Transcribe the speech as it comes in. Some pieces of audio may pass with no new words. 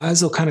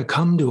guys will kind of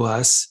come to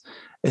us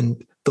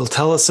and they'll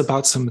tell us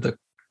about some of the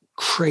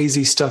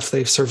crazy stuff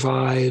they've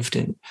survived.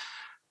 And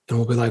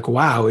we'll be like,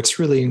 wow, it's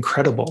really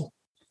incredible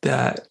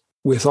that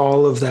with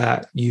all of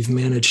that, you've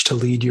managed to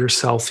lead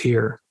yourself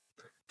here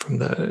from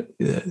the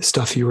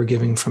stuff you were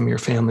giving from your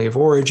family of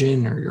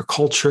origin or your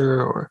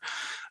culture or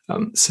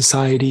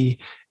society.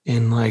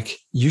 And like,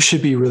 you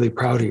should be really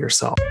proud of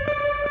yourself.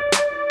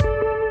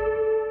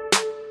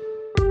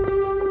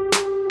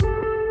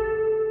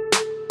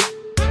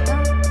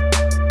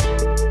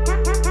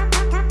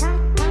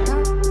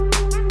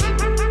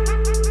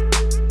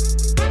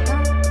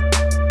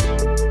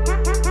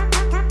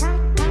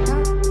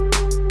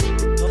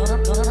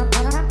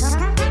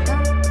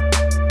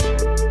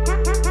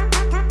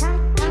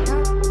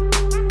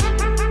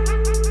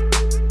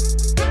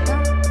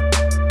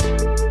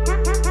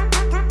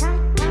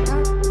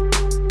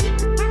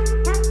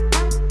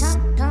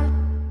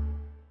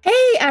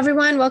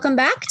 Welcome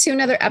back to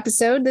another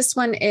episode. This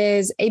one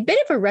is a bit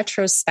of a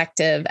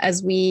retrospective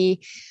as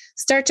we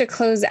start to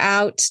close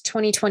out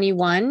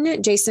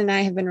 2021. Jason and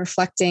I have been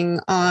reflecting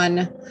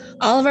on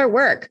all of our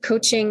work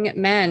coaching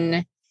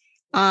men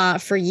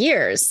for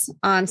years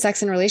on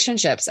sex and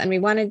relationships. And we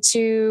wanted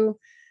to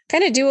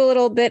kind of do a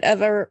little bit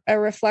of a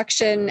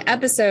reflection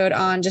episode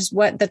on just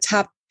what the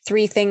top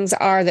 3 things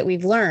are that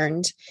we've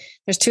learned.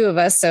 There's 2 of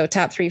us, so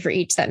top 3 for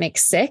each, that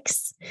makes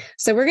 6.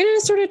 So we're going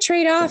to sort of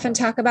trade off and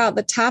talk about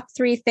the top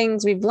 3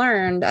 things we've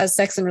learned as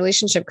sex and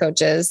relationship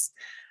coaches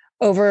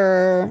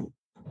over,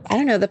 I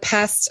don't know, the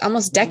past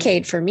almost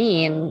decade for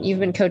me. And you've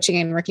been coaching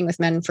and working with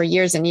men for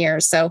years and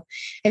years. So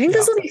I think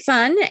this will be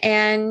fun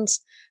and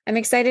I'm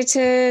excited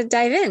to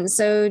dive in.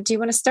 So do you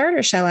want to start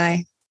or shall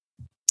I?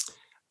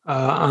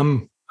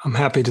 I'm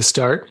happy to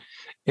start.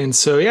 And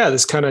so,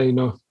 this kind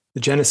of, the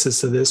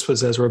genesis of this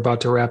was as we're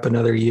about to wrap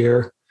another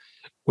year.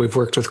 We've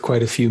worked with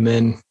quite a few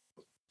men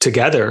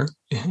together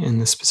in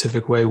the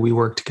specific way we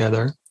work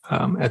together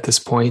at this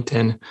point.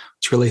 And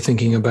it's really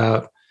thinking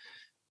about,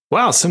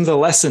 some of the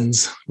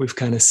lessons we've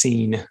kind of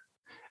seen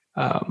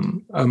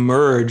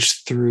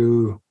emerge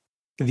through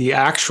the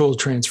actual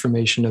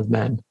transformation of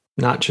men,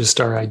 not just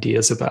our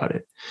ideas about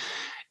it.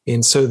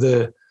 And so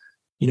the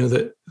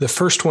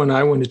first one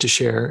I wanted to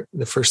share,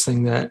 the first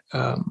thing that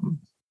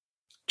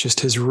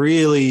just has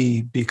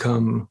really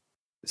become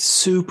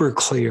super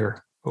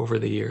clear over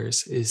the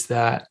years is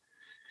that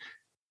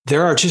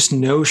there are just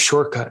no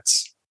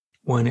shortcuts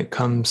when it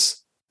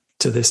comes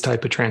to this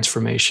type of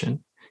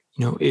transformation.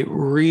 It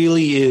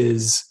really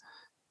is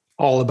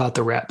all about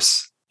the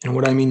reps. And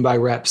what I mean by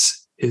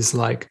reps is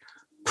like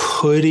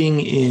putting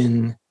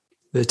in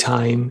the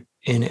time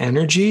and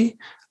energy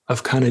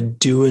of kind of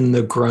doing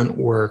the grunt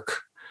work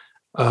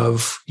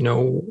of,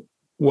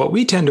 what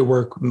we tend to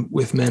work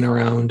with men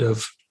around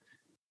of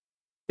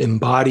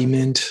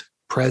embodiment,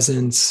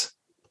 presence,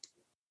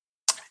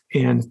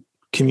 and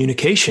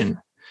communication.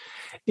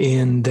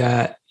 And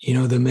that,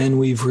 the men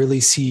we've really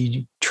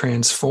seen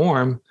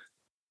transform,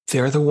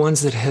 they're the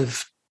ones that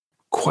have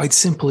quite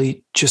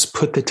simply just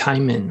put the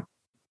time in,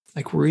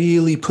 like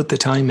really put the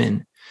time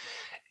in.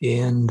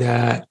 And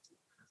that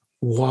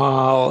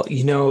while,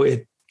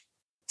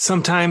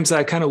 sometimes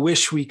I kind of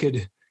wish we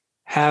could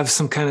have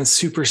some kind of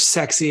super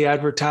sexy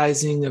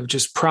advertising of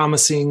just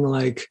promising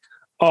like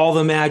all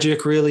the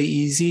magic really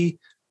easy.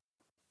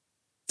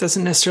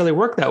 Doesn't necessarily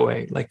work that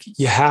way. Like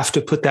you have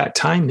to put that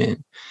time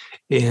in.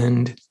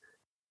 And,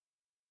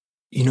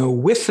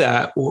 with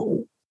that,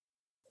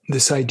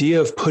 this idea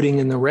of putting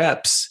in the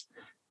reps,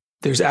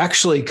 there's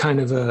actually kind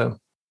of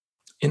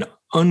an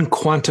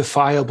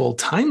unquantifiable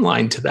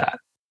timeline to that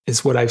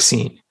is what I've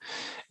seen.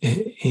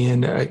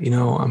 And,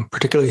 I'm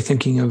particularly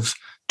thinking of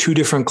 2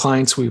 different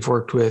clients we've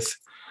worked with,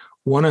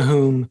 one of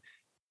whom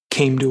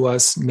came to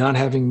us not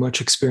having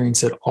much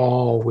experience at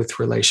all with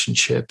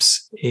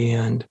relationships.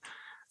 And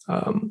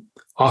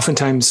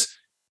oftentimes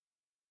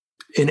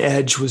an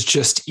edge was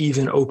just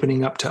even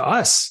opening up to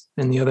us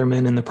and the other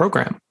men in the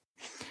program.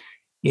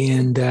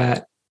 And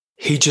that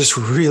he just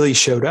really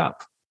showed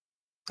up.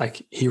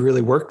 Like he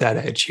really worked that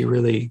edge. He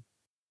really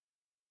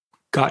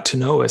got to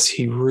know us.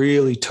 He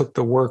really took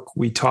the work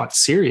we taught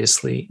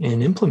seriously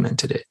and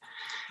implemented it.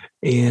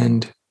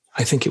 And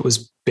I think it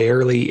was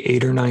barely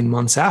 8 or 9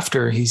 months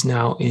after, he's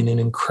now in an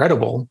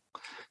incredible,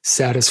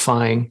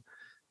 satisfying,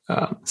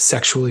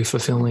 sexually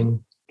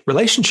fulfilling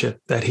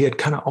relationship that he had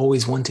kind of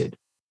always wanted.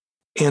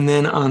 And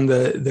then on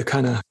the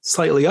kind of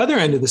slightly other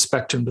end of the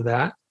spectrum to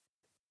that,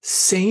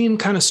 same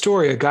kind of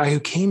story, a guy who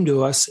came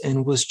to us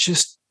and was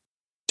just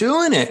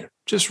doing it,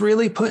 just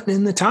really putting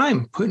in the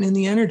time, putting in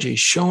the energy,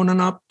 showing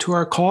up to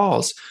our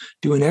calls,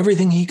 doing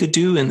everything he could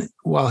do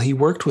while he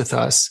worked with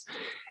us,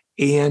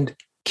 and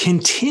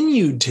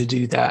continued to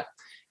do that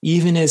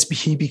even as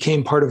he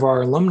became part of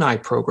our alumni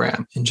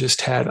program and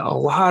just had a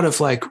lot of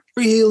like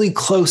really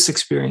close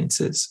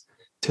experiences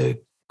to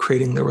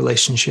creating the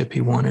relationship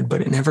he wanted,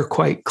 but it never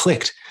quite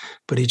clicked,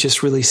 but he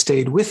just really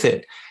stayed with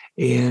it.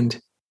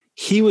 And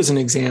he was an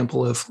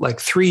example of like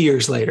 3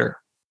 years later,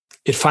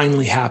 it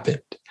finally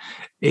happened.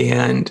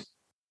 And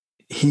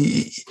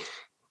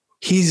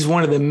he's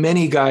one of the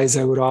many guys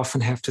I would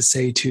often have to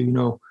say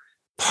to,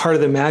 part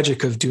of the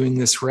magic of doing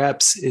this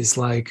reps is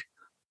like,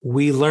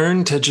 we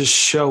learn to just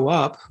show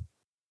up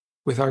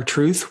with our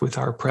truth, with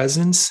our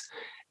presence,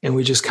 and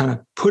we just kind of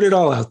put it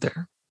all out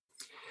there.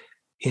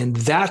 And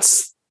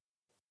that's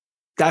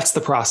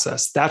the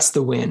process. That's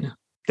the win.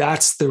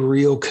 That's the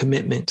real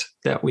commitment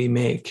that we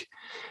make.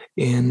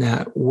 And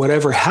that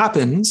whatever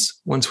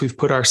happens once we've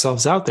put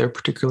ourselves out there,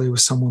 particularly with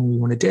someone we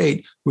want to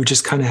date, we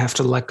just kind of have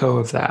to let go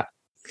of that.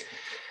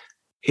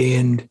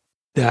 And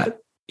that,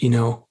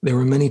 there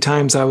were many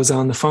times I was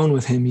on the phone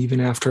with him,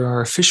 even after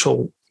our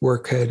official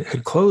work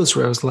had closed,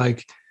 where I was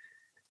like,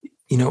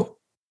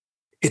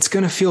 it's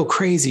going to feel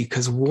crazy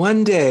because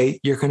one day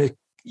you're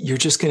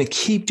just going to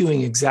keep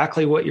doing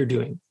exactly what you're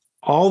doing,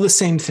 all the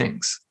same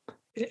things,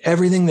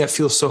 everything that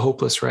feels so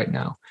hopeless right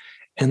now.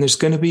 And there's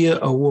going to be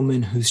a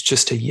woman who's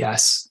just a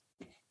yes.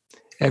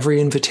 Every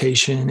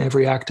invitation,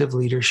 every act of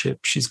leadership,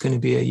 she's going to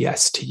be a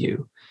yes to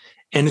you.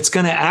 And it's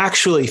going to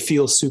actually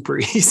feel super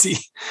easy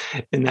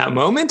in that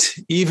moment,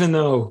 even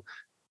though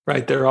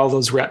right there, all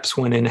those reps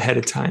went in ahead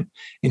of time.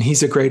 And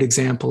he's a great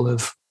example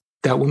of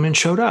that woman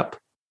showed up.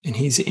 And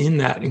he's in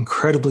that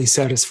incredibly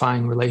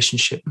satisfying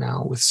relationship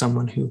now with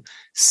someone who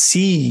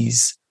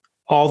sees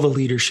all the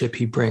leadership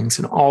he brings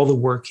and all the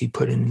work he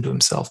put into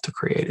himself to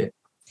create it.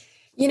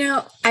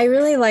 I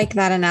really like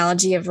that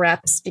analogy of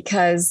reps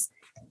because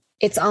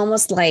it's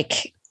almost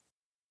like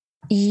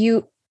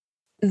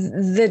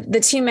the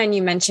two men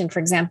you mentioned, for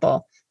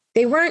example,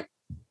 they weren't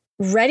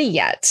ready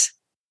yet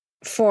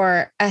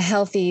for a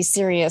healthy,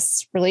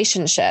 serious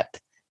relationship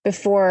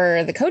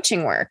before the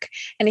coaching work.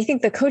 And I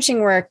think the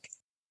coaching work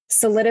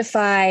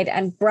solidified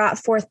and brought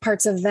forth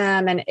parts of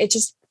them. And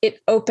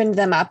it opened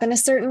them up in a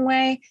certain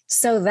way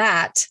so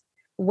that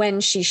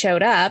when she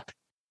showed up,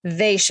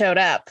 they showed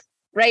up.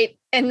 Right.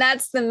 And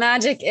that's the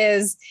magic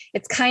is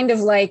it's kind of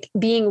like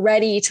being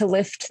ready to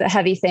lift the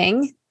heavy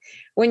thing.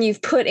 When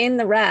you've put in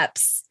the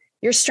reps,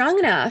 you're strong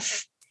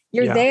enough,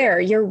 you're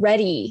there, you're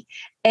ready.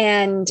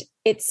 And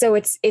it's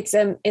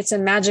a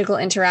magical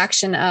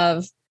interaction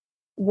of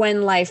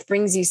when life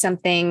brings you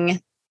something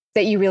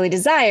that you really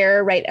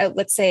desire, right?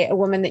 Let's say a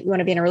woman that you want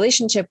to be in a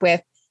relationship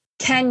with.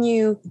 Can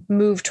you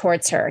move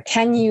towards her?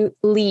 Can you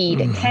lead?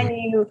 Mm-hmm. Can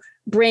you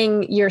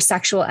bring your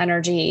sexual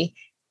energy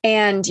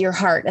and your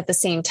heart at the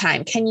same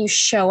time? Can you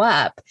show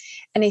up?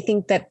 And I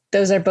think that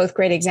those are both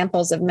great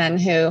examples of men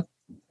who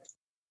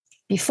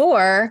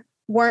before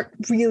weren't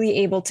really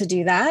able to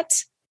do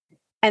that.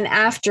 And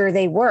after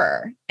they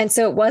were. And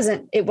so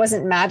it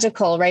wasn't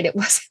magical, right? It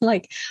wasn't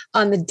like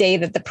on the day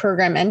that the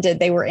program ended,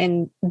 they were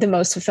in the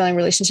most fulfilling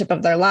relationship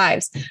of their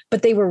lives,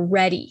 but they were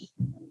ready.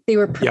 They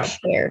were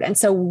prepared. Yeah. And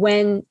so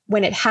when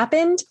it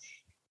happened,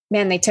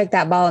 man, they took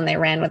that ball and they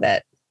ran with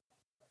it.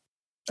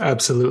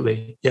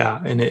 Absolutely.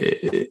 Yeah. And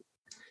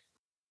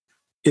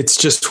it's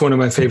just one of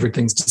my favorite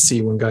things to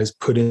see when guys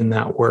put in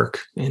that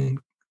work and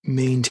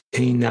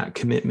maintain that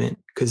commitment.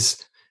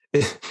 Because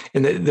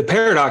and the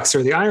paradox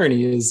or the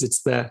irony is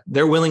it's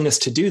their willingness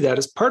to do that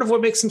is part of what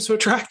makes them so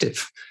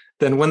attractive.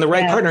 Then when the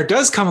right partner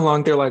does come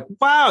along, they're like,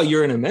 wow,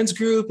 you're in a men's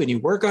group and you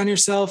work on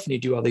yourself and you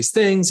do all these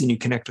things and you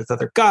connect with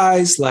other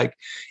guys. Like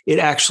it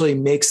actually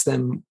makes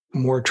them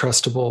more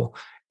trustable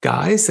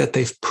guys that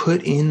they've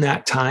put in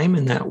that time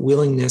and that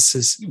willingness,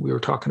 as we were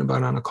talking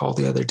about on a call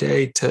the other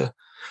day, to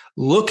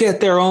look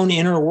at their own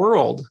inner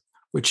world,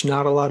 which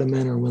not a lot of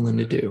men are willing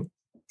to do.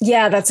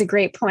 Yeah, that's a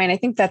great point. I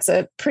think that's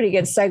a pretty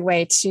good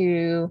segue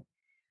to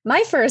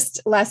my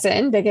first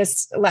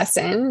biggest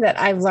lesson that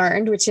I've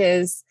learned, which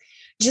is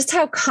just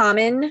how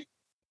common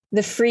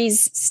the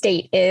freeze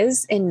state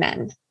is in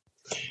men.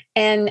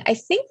 And I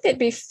think that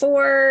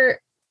before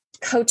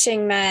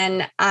coaching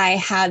men, I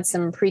had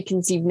some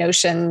preconceived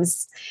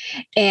notions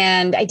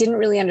and I didn't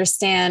really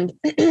understand.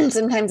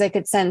 Sometimes I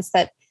could sense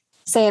that,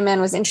 say, a man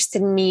was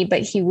interested in me,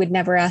 but he would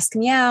never ask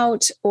me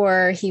out,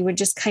 or he would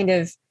just kind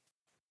of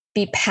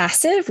be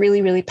passive,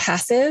 really, really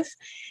passive.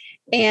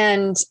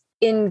 And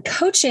in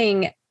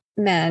coaching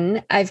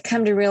men, I've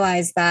come to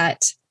realize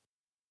that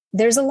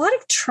there's a lot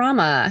of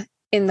trauma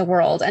in the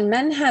world and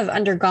men have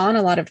undergone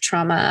a lot of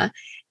trauma.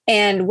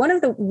 And one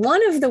of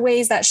the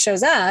ways that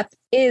shows up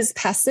is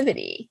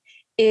passivity,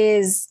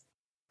 is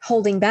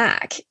holding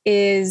back,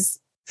 is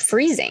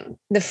freezing,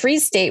 the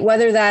freeze state,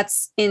 whether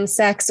that's in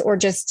sex or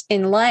just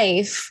in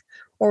life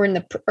or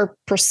or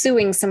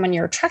pursuing someone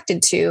you're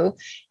attracted to.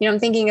 I'm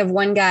thinking of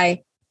one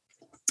guy.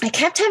 I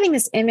kept having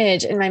this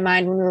image in my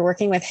mind when we were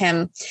working with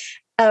him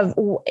of,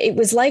 it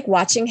was like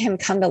watching him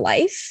come to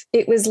life.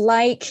 It was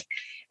like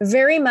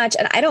very much,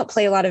 and I don't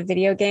play a lot of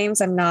video games.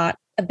 I'm not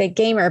a big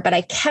gamer, but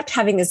I kept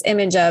having this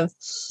image of,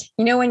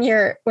 when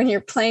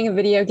you're playing a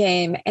video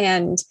game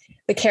and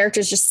the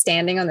character's just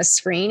standing on the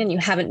screen and you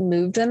haven't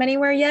moved them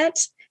anywhere yet.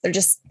 They're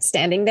just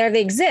standing there.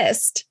 They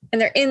exist and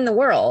they're in the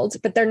world,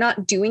 but they're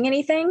not doing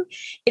anything.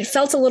 It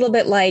felt a little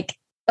bit like,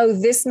 oh,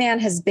 this man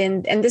has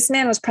been, and this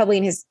man was probably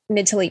in his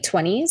mid to late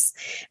 20s.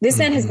 This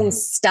man has been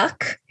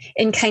stuck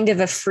in kind of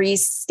a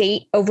freeze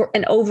state,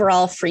 an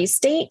overall freeze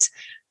state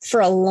for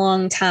a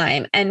long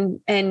time.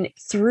 And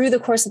through the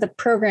course of the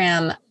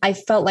program, I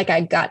felt like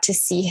I got to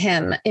see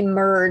him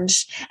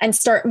emerge and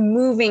start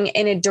moving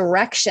in a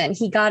direction.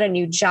 He got a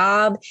new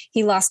job.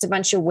 He lost a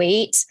bunch of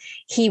weight.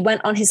 He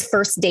went on his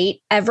first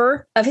date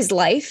ever of his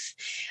life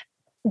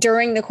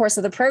during the course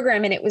of the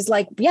program. And it was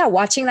like, yeah,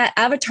 watching that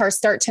avatar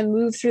start to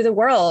move through the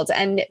world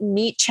and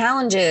meet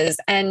challenges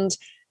and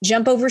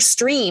jump over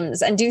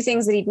streams and do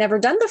things that he'd never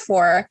done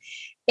before.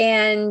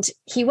 And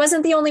he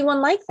wasn't the only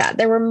one like that.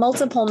 There were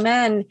multiple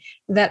men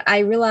that I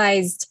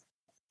realized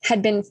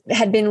had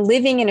been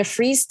living in a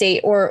freeze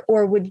state or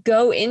would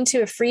go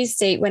into a freeze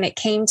state when it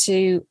came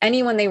to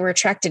anyone they were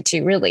attracted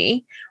to,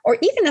 really, or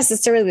even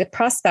necessarily the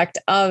prospect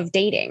of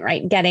dating,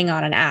 right? Getting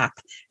on an app,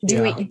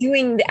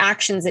 doing the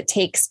actions it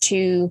takes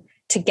to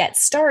get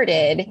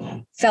started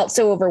felt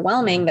so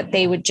overwhelming that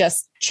they would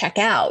just check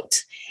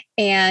out.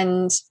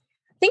 And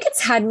I think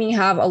it's had me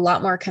have a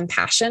lot more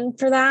compassion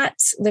for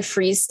that, the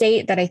freeze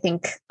state that I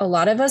think a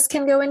lot of us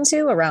can go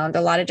into around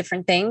a lot of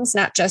different things,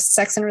 not just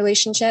sex and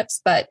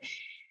relationships, but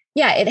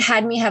yeah, it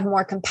had me have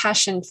more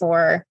compassion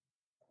for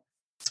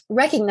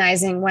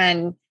recognizing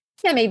when,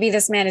 yeah, maybe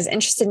this man is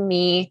interested in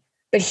me,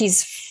 but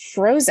he's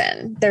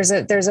frozen. There's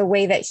a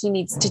way that he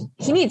needs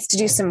to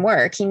do some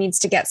work. He needs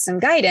to get some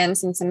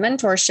guidance and some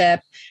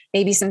mentorship,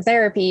 maybe some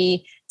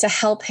therapy to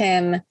help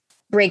him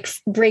break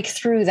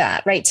through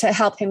that, right? To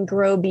help him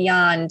grow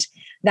beyond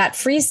that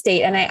freeze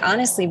state. And I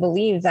honestly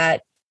believe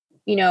that,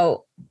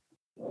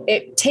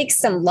 it takes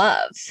some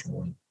love.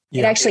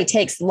 Yeah. It actually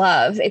takes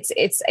love.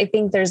 I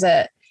think there's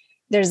a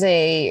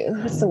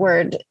what's the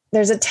word?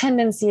 There's a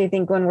tendency, I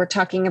think, when we're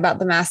talking about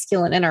the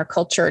masculine in our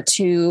culture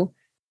to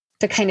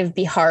kind of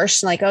be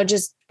harsh, like, oh,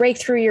 just break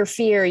through your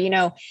fear,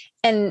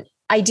 and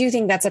I do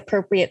think that's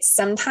appropriate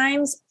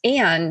sometimes.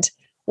 And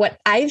what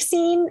I've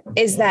seen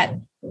is that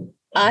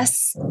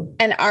us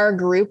and our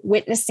group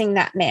witnessing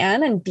that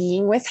man and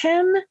being with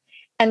him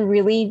and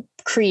really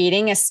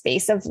creating a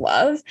space of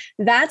love,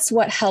 that's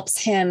what helps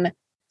him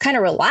kind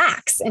of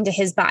relax into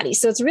his body.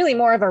 So it's really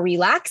more of a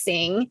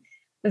relaxing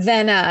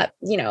than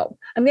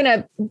I'm going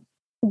to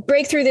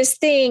break through this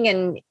thing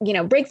and,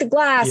 break the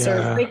glass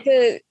or break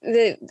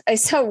I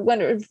saw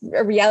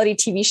a reality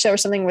TV show or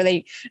something where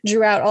they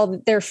drew out all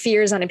their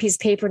fears on a piece of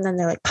paper and then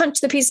they're like,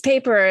 punch the piece of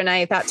paper. And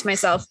I thought to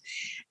myself,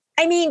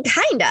 I mean,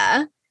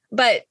 kinda,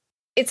 but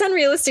it's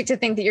unrealistic to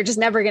think that you're just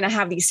never going to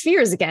have these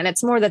fears again.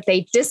 It's more that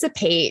they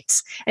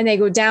dissipate and they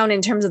go down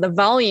in terms of the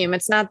volume.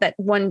 It's not that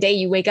one day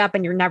you wake up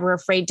and you're never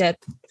afraid to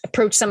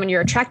approach someone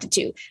you're attracted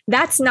to.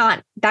 That's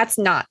not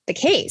the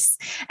case.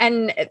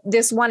 And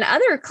this one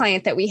other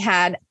client that we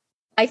had,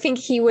 I think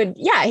he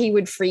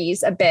would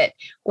freeze a bit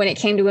when it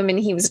came to women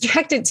he was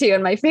attracted to.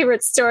 And my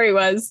favorite story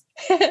was,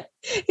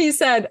 he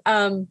said,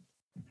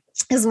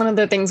 is one of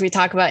the things we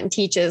talk about and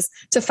teach is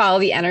to follow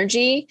the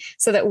energy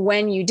so that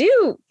when you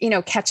do,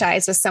 catch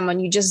eyes with someone,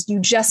 you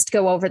just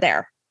go over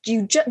there.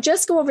 You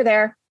just go over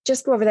there.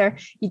 Just go over there.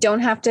 You don't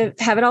have to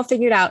have it all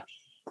figured out.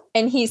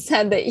 And he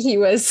said that he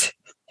was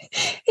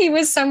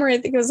somewhere, I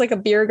think it was like a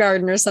beer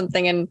garden or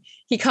something. And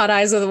he caught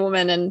eyes with a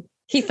woman and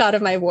he thought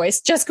of my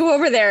voice, just go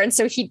over there. And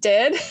so he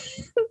did.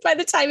 By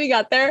the time he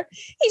got there,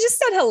 he just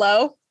said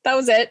hello. That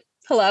was it.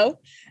 Hello.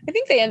 I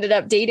think they ended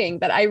up dating,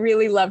 but I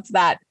really loved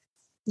that.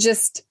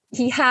 Just,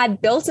 he had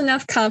built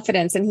enough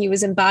confidence and he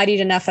was embodied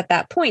enough at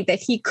that point that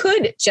he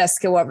could just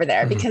go over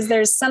there because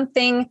there's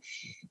something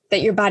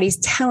that your body's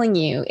telling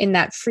you in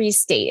that freeze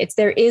state.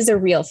 There is a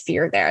real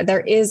fear there.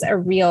 There is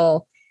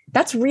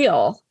that's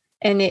real.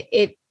 And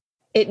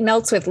it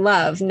melts with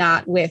love,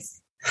 not with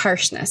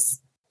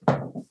harshness.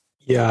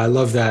 Yeah, I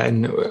love that.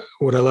 And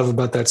what I love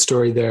about that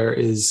story there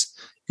is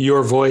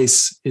your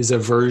voice is a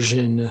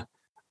version,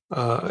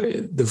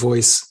 the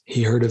voice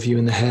he heard of you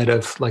in the head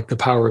of like the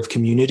power of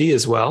community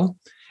as well.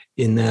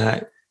 In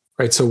that,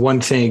 right? So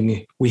one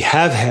thing, we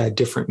have had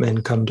different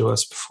men come to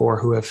us before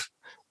who have,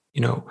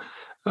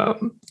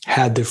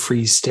 had the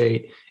freeze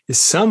state, is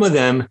some of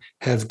them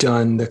have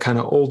done the kind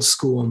of old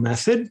school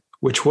method,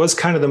 which was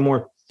kind of the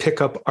more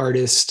pickup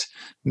artist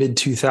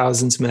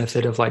mid-2000s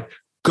method of like,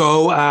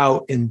 go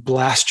out and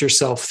blast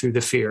yourself through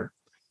the fear.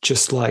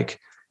 Just like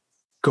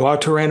go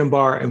out to a random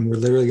bar and we're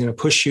literally going to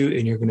push you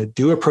and you're going to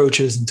do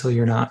approaches until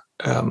you're not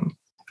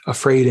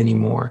afraid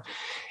anymore.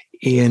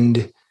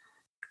 And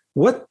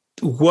what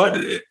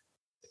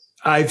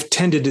I've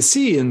tended to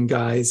see in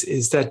guys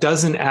is that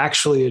doesn't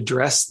actually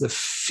address the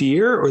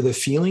fear or the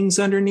feelings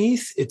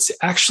underneath. It's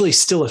actually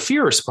still a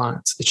fear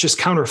response. It's just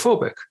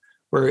counterphobic,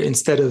 where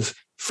instead of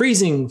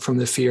freezing from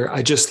the fear,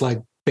 I just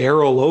like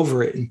barrel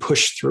over it and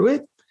push through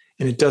it.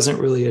 And it doesn't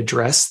really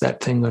address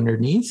that thing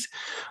underneath,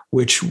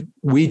 which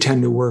we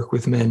tend to work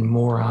with men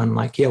more on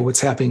like, yeah, what's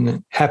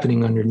happening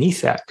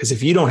underneath that? Because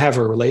if you don't have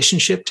a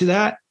relationship to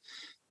that,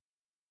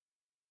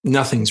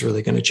 nothing's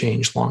really going to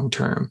change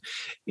long-term.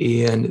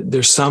 And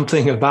there's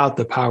something about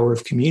the power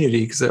of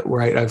community, because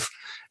right,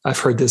 I've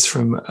heard this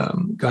from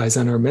guys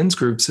on our men's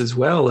groups as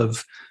well,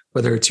 of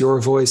whether it's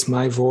your voice,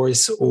 my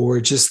voice, or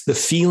just the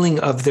feeling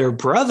of their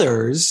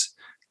brothers,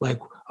 like,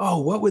 oh,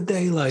 what would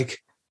they like?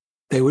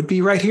 they would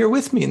be right here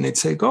with me and they'd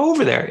say, go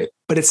over there.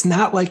 But it's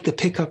not like the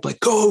pickup, like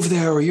go over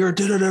there or you're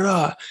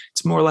da-da-da-da.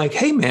 It's more like,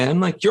 hey man,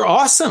 like you're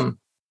awesome.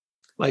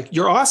 Like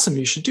you're awesome.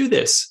 You should do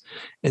this.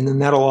 And then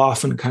that'll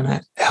often kind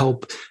of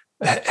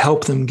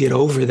help them get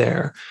over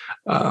there.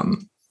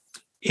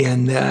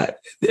 And that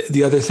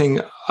the other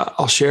thing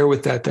I'll share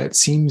with that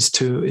seems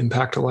to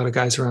impact a lot of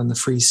guys around the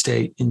free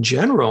state in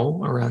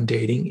general around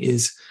dating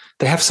is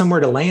they have somewhere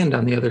to land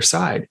on the other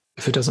side.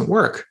 If it doesn't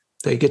work,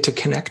 they get to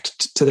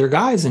connect to their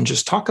guys and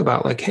just talk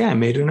about like, hey, I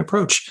made an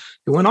approach.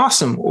 It went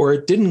awesome, or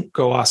it didn't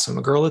go awesome.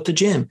 A girl at the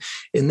gym,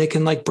 and they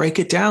can like break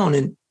it down.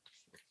 And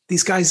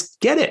these guys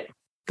get it.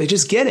 They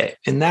just get it.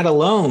 And that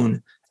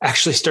alone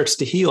actually starts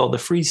to heal the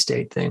free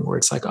state thing where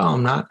it's like, oh,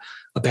 I'm not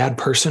a bad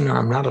person or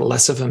I'm not a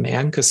less of a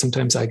man, because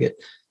sometimes I get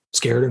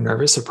scared or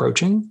nervous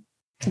approaching.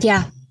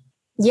 Yeah.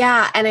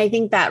 Yeah. And I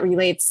think that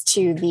relates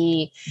to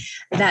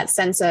that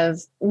sense of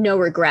no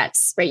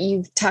regrets, right?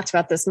 You've talked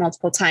about this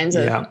multiple times.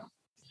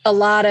 A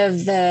lot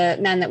of the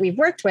men that we've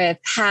worked with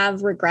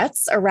have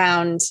regrets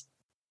around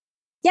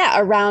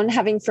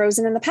having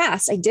frozen in the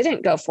past. I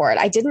didn't go for it.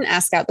 I didn't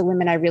ask out the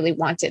women I really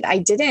wanted. I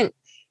didn't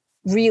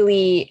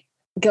really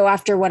go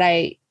after what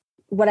I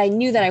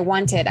knew that I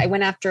wanted. I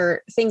went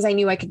after things I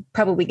knew I could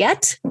probably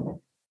get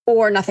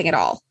or nothing at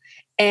all.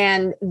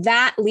 And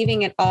that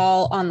leaving it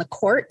all on the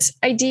court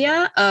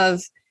idea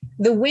of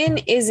the win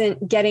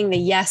isn't getting the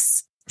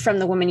yes from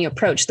the woman you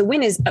approach. The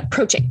win is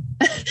approaching.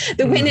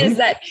 The win is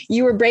that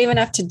you were brave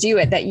enough to do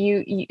it,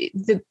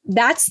 that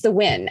that's the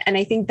win. And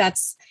I think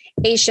that's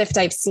a shift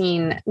I've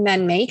seen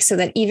men make, so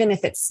that even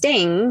if it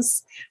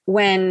stings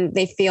when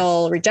they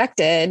feel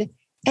rejected,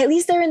 at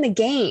least they're in the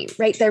game,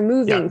 right? They're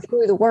moving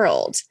through the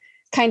world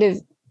kind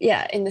of,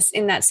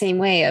 in that same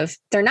way of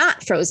they're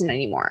not frozen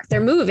anymore.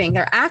 They're moving,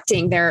 they're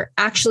acting, they're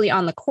actually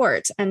on the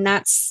court. And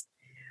that's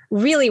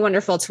really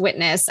wonderful to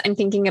witness. I'm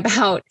thinking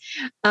about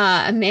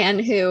a man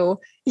who,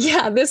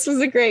 this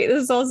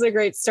is also a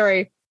great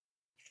story.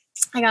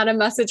 I got a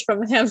message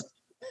from him.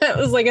 It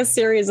was like a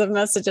series of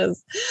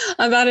messages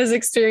about his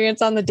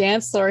experience on the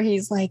dance floor.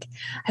 He's like,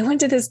 I went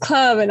to this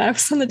club and I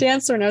was on the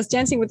dance floor and I was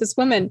dancing with this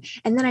woman.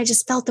 And then I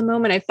just felt the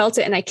moment. I felt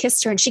it and I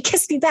kissed her and she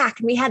kissed me back.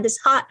 And we had this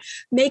hot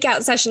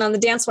makeout session on the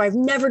dance floor. I've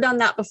never done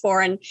that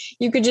before. And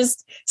you could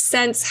just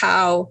sense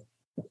how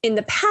in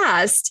the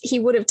past he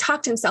would have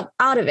talked himself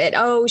out of it.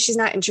 Oh, she's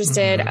not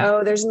interested. Mm-hmm.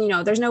 Oh,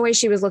 there's no way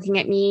she was looking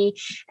at me.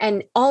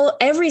 And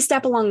every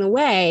step along the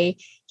way,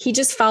 he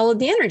just followed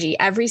the energy.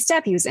 Every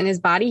step he was in his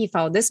body, he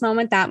followed this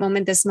moment, that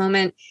moment, this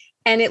moment.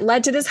 And it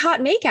led to this hot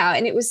makeout.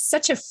 And it was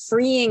such a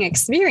freeing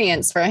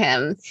experience for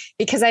him,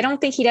 because I don't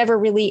think he'd ever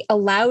really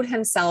allowed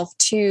himself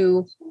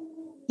to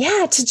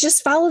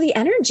just follow the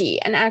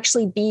energy and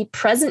actually be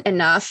present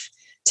enough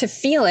to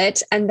feel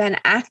it and then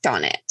act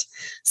on it.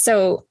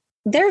 So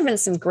there have been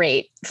some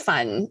great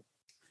fun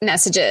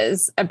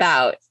messages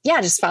about,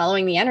 just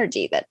following the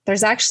energy, that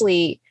there's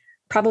actually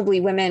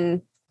probably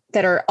women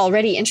that are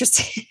already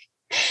interested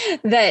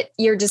that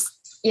you're just,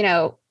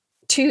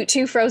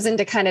 too frozen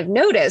to kind of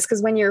notice.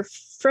 Because when you're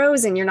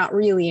frozen, you're not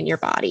really in your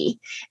body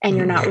and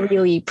you're not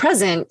really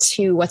present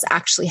to what's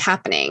actually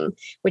happening,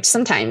 which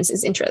sometimes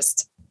is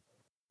interest.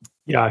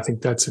 Yeah, I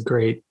think that's a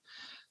great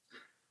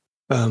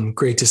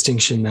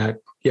distinction. That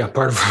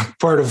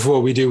part of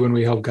what we do when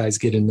we help guys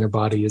get in their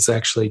body is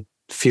actually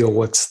feel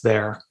what's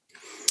there,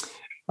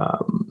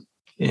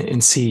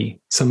 and see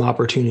some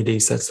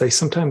opportunities that they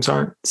sometimes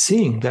aren't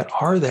seeing that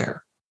are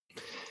there.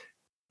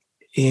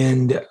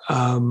 And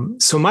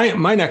so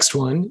my next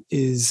one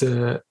is,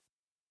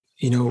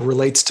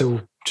 relates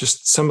to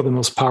just some of the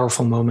most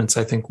powerful moments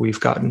I think we've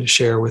gotten to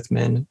share with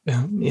men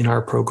in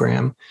our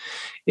program.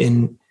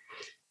 And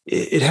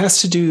it has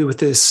to do with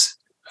this.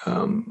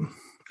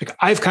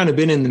 I've kind of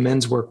been in the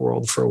men's work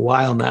world for a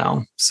while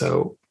now.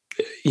 So,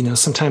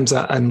 sometimes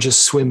I'm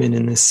just swimming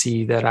in the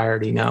sea that I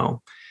already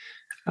know.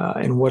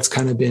 And what's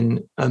kind of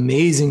been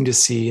amazing to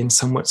see and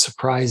somewhat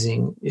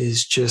surprising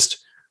is just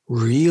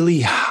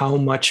really how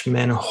much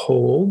men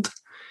hold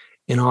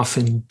and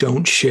often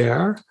don't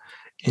share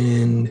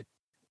and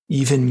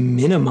even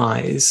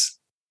minimize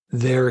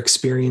their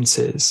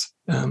experiences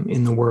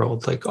in the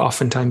world. Like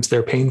oftentimes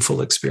they're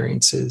painful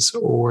experiences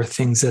or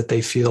things that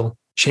they feel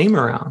shame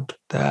around,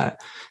 that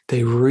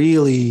they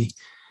really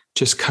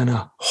just kind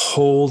of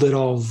hold it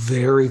all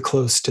very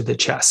close to the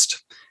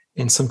chest.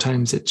 And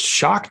sometimes it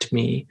shocked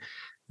me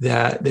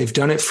that they've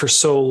done it for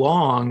so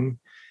long,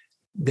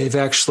 they've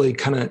actually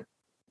kind of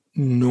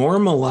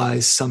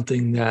normalized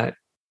something that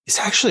is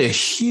actually a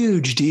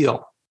huge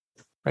deal,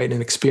 right?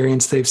 An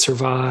experience they've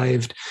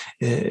survived,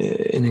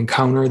 an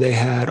encounter they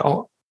had,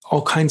 all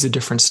kinds of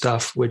different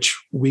stuff, which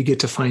we get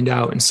to find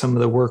out in some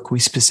of the work we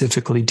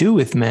specifically do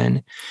with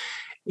men.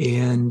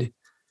 And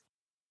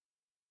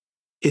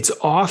it's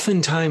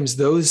oftentimes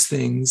those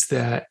things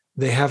that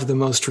they have the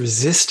most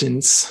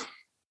resistance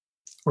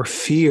or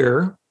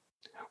fear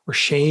or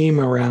shame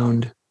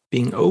around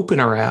being open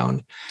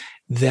around,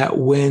 that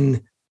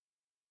when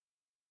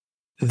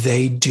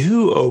they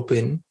do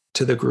open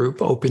to the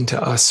group, open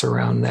to us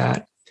around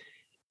that,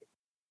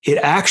 it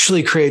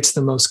actually creates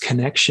the most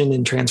connection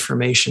and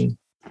transformation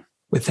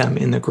with them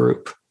in the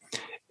group.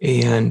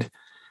 And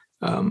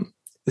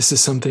this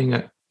is something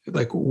that,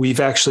 like, we've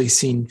actually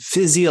seen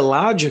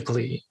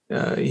physiologically.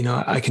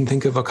 I can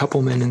think of a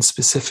couple men in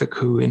specific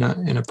who, in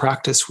a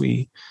practice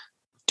we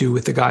do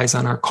with the guys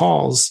on our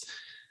calls,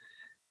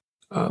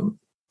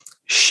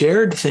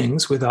 shared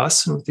things with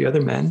us and with the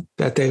other men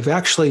that they've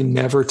actually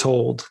never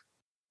told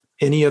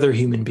any other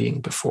human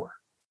being before.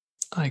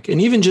 Like, and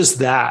even just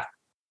that,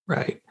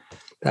 right?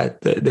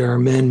 That there are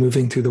men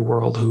moving through the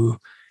world who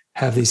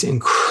have these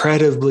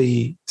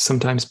incredibly,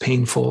 sometimes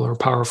painful or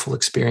powerful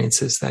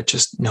experiences that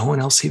just no one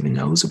else even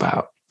knows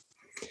about.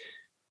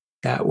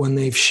 That when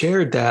they've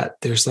shared that,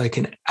 there's like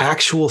an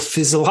actual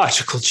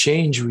physiological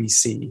change we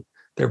see.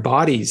 Their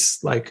bodies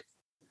like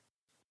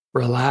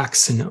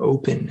relax and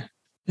open,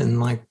 and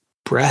like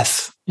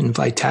breath and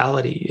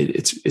vitality.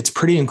 It's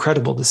pretty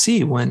incredible to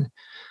see when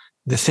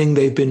the thing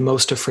they've been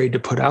most afraid to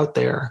put out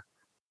there,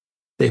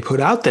 they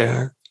put out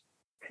there,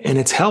 and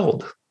it's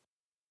held,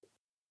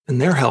 and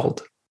they're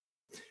held.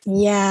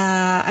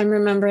 Yeah, I'm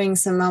remembering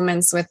some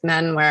moments with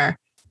men where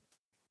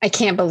I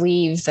can't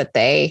believe that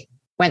they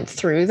went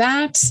through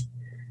that.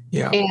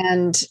 Yeah.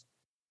 And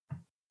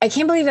I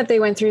can't believe that they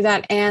went through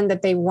that, and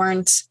that they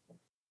weren't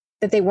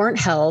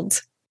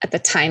held at the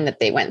time that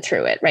they went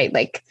through it, right?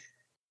 Like,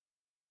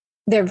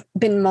 there've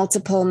been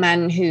multiple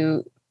men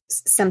who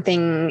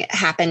something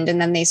happened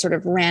and then they sort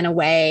of not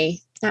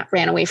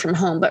ran away from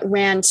home, but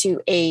ran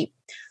to a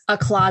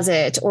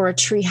closet or a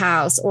tree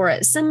house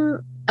or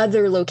some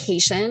other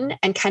location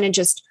and kind of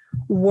just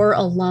were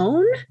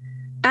alone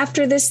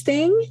after this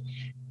thing.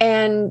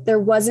 And there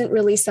wasn't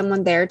really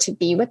someone there to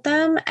be with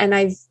them. And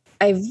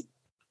I've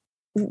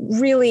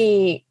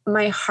really,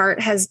 my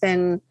heart has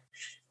been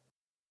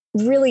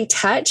really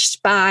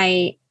touched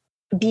by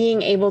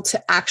being able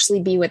to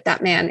actually be with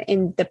that man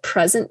in the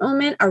present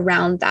moment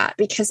around that,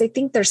 because I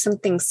think there's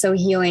something so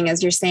healing,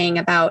 as you're saying,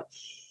 about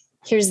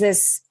here's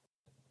this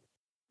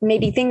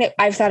maybe thing that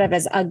I've thought of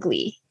as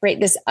ugly, right?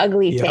 This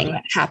ugly thing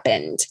that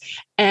happened.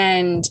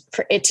 And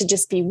for it to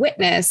just be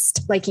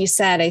witnessed, like you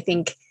said, I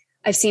think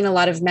I've seen a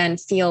lot of men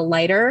feel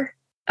lighter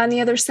on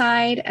the other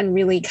side, and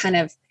really kind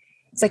of,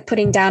 it's like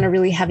putting down a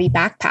really heavy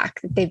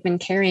backpack that they've been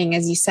carrying,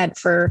 as you said,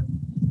 for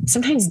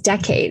sometimes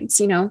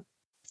decades,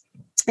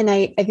 And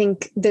I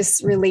think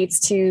this relates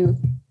to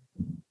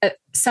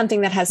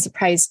something that has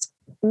surprised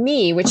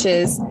me, which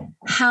is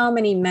how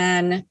many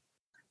men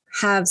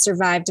have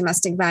survived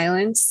domestic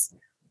violence,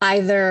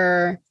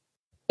 either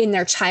in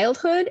their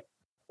childhood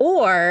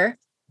or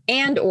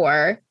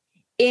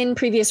in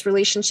previous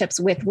relationships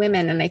with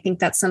women. And I think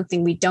that's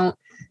something we don't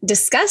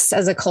discuss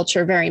as a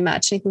culture very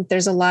much. I think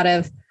there's a lot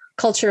of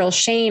cultural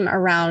shame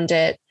around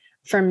it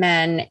for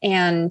men.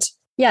 And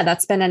yeah,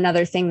 that's been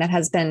another thing that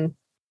has been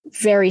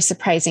very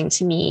surprising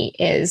to me,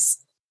 is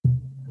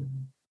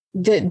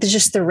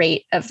just the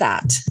rate of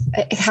that,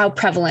 how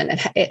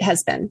prevalent it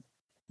has been.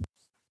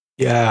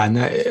 Yeah. And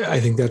I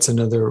think that's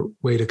another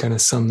way to kind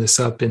of sum this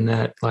up, in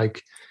that,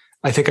 like,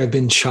 I think I've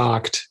been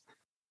shocked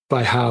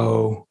by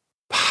how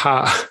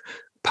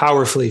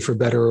powerfully, for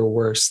better or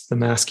worse, the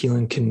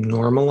masculine can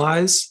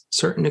normalize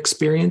certain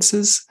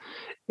experiences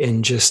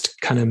and just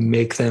kind of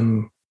make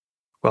them,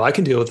 well, I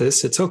can deal with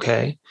this, it's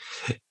okay.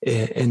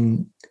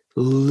 And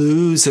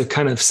lose a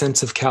kind of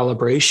sense of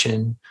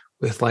calibration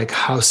with like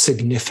how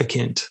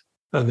significant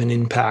of an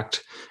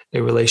impact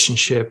a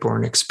relationship or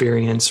an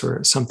experience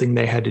or something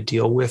they had to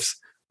deal with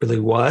really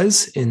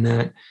was. In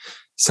that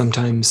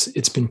sometimes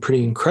it's been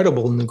pretty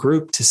incredible in the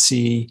group to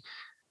see,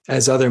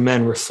 as other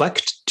men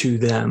reflect to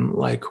them,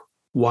 like,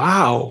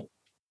 wow,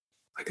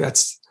 like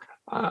that's,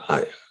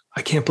 I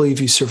can't believe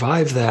you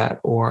survived that,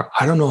 or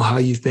I don't know how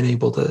you've been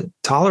able to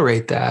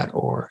tolerate that,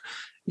 or,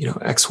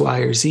 X, Y,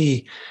 or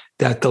Z,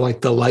 that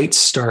the lights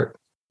start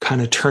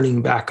kind of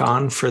turning back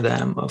on for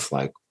them, of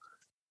like,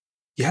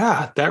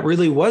 yeah, that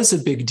really was a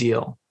big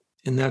deal.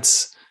 And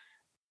that's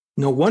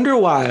no wonder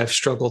why I've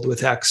struggled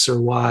with X or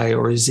Y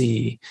or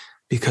Z,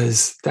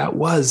 because that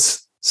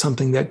was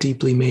something that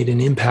deeply made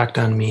an impact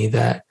on me,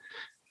 that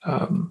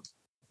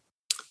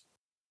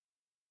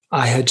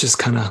I had just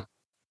kind of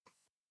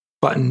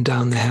battened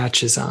down the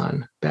hatches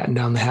on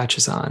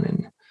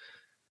and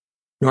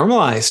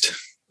normalized.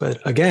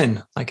 But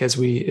again, like as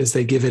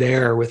they give it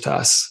air with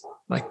us,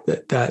 like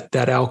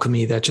that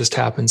alchemy that just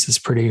happens is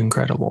pretty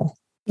incredible.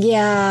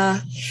 Yeah.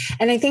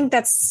 And I think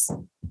that's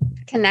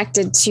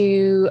connected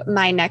to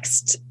my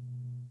next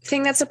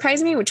thing that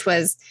surprised me, which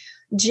was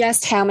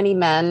just how many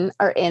men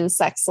are in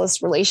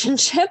sexless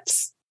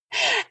relationships.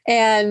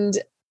 And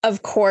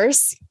of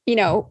course,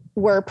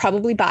 we're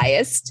probably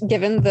biased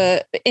given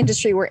the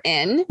industry we're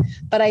in.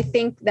 But I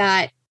think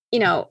that,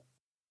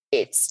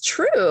 it's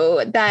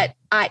true that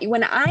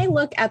when I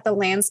look at the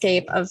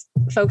landscape of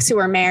folks who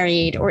are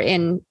married or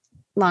in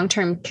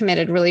long-term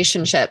committed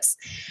relationships,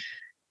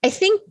 I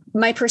think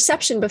my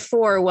perception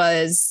before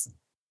was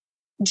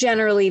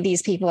generally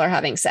these people are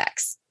having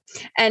sex.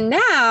 And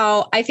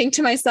now I think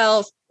to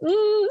myself,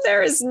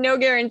 there is no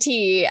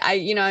guarantee.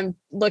 I'm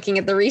looking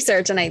at the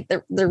research, and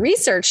the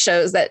research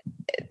shows that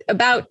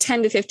about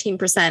 10 to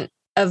 15%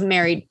 of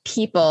married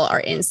people are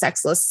in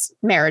sexless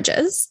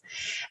marriages.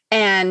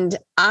 And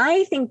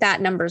I think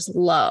that number's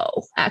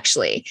low,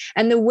 actually.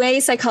 And the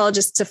way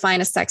psychologists define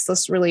a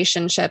sexless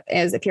relationship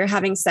is if you're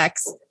having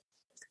sex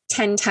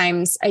 10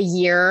 times a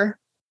year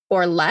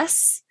or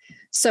less.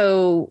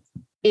 So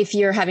if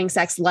you're having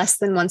sex less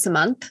than once a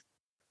month,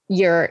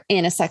 you're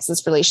in a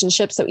sexless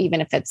relationship. So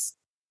even if it's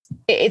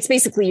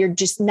basically, you're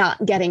just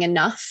not getting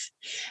enough.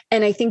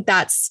 And I think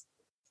that's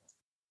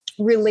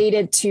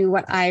related to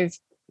what I've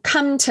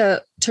come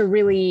to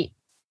really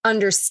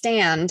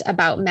understand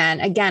about men.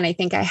 Again, I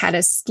think I had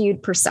a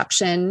skewed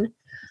perception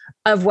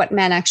of what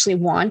men actually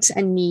want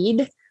and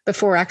need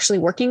before actually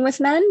working with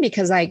men,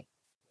 because I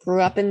grew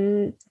up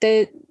in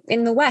the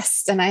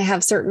West, and I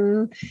have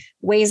certain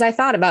ways I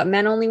thought about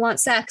men only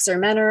want sex, or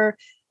men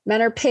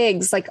are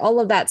pigs, like all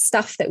of that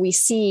stuff that we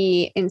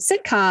see in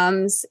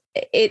sitcoms.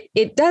 It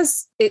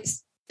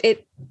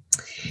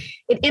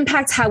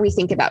impacts how we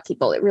think about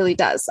people. It really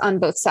does, on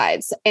both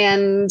sides.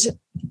 And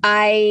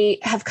I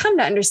have come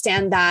to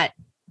understand that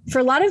for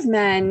a lot of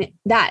men,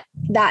 that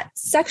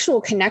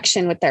sexual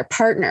connection with their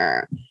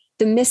partner,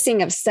 the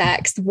missing of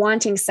sex,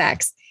 wanting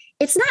sex,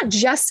 it's not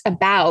just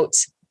about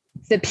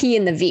the P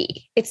and the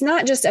V. It's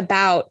not just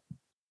about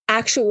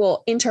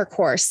actual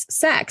intercourse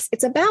sex.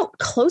 It's about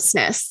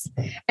closeness,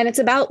 and it's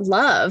about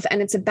love,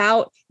 and it's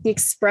about the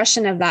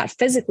expression of that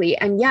physically.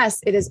 And yes,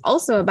 it is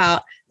also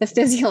about the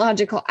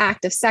physiological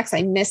act of sex.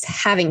 I miss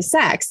having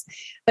sex,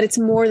 but it's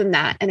more than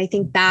that. And I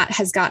think that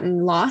has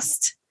gotten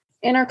lost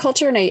in our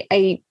culture. And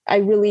I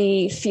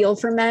really feel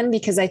for men,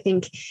 because I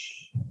think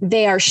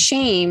they are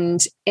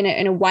shamed in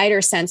a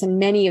wider sense. And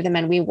many of the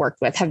men we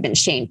worked with have been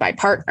shamed by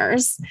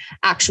partners.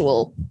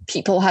 Actual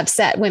people have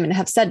said, women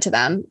have said to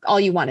them, all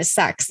you want is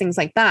sex, things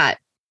like that.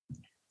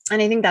 And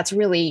I think that's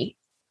really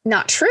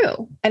not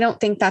true. I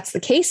don't think that's the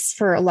case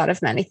for a lot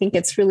of men. I think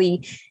it's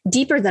really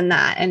deeper than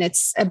that. And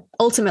it's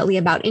ultimately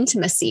about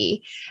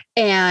intimacy.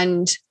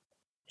 And,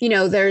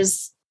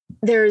 there's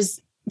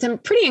some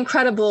pretty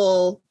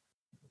incredible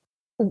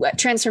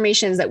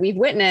transformations that we've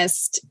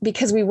witnessed,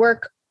 because we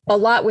work a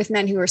lot with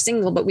men who are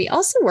single, but we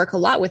also work a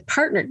lot with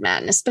partnered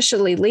men,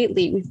 especially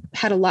lately. We've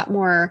had a lot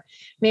more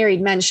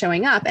married men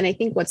showing up. And I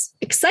think what's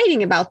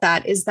exciting about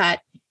that is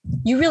that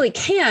you really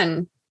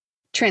can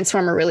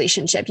transform a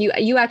relationship.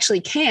 You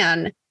actually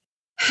can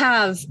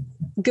have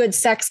good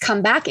sex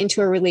come back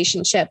into a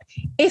relationship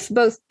if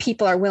both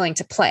people are willing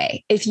to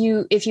play. If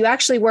you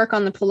actually work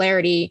on the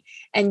polarity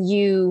and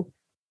you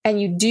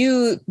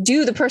do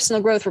the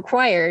personal growth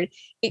required,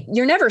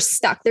 you're never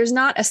stuck. There's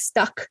not a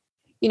stuck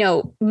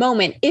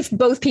moment if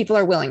both people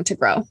are willing to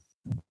grow.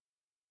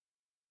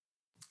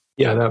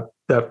 Yeah,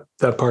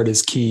 that part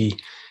is key.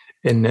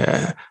 And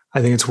I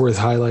think it's worth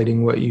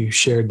highlighting what you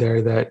shared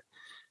there, that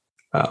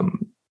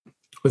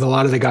with a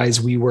lot of the guys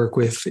we work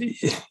with,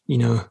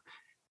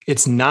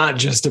 it's not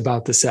just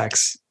about the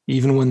sex,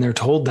 even when they're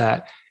told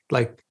that,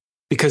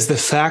 because the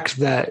fact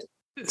that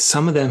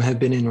some of them have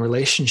been in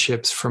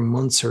relationships for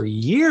months or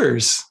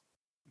years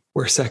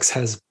where sex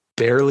has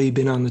barely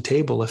been on the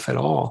table, if at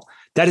all,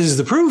 that is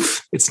the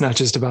proof. It's not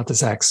just about the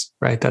sex,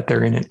 right? That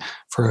they're in it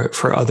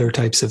for other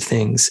types of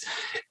things.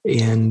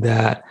 And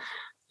that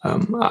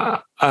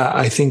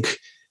I think,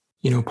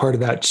 part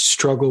of that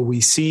struggle we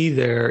see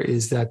there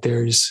is that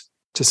there's,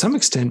 to some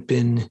extent,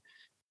 been,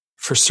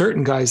 for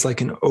certain guys, like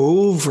an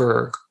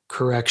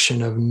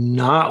overcorrection of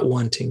not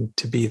wanting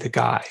to be the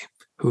guy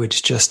who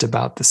it's just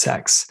about the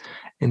sex.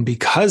 And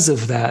because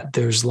of that,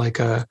 there's like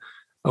a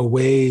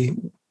way,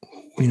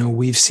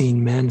 we've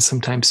seen men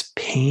sometimes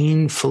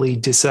painfully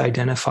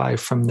disidentify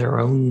from their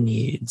own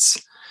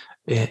needs.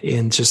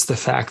 And just the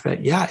fact that,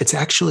 it's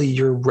actually,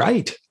 you're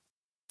right.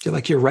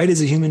 You're right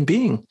as a human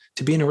being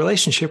to be in a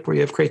relationship where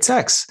you have great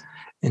sex.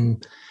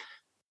 And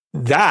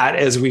that,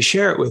 as we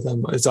share it with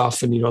them, is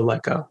often,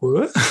 like a,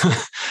 what?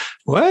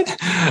 What?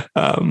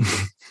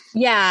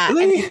 Yeah.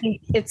 Really? I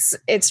think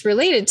it's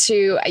related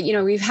to,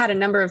 we've had a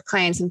number of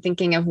clients. I'm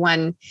thinking of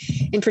one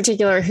in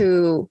particular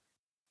who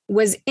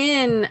was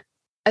in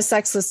a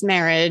sexless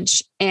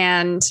marriage,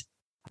 and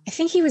I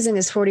think he was in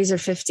his 40s or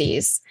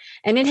 50s,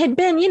 and it had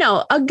been,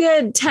 a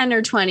good 10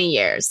 or 20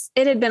 years.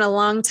 It had been a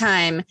long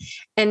time,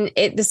 and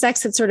the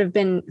sex had sort of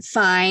been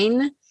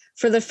fine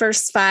for the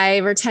first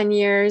 5 or 10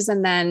 years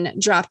and then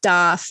dropped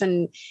off.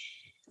 And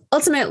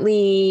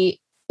ultimately,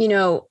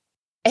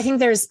 I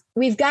think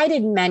we've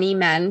guided many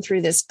men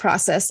through this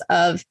process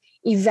of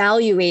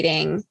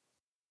evaluating,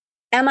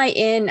 am I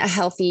in a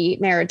healthy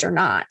marriage or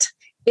not?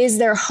 Is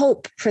there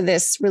hope for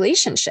this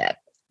relationship?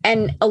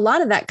 And a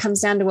lot of that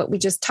comes down to what we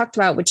just talked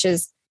about, which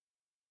is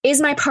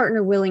my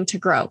partner willing to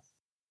grow?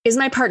 Is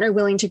my partner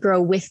willing to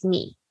grow with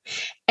me?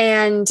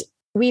 And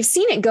we've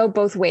seen it go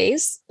both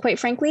ways, quite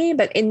frankly.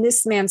 But in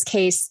this man's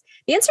case,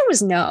 the answer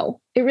was no.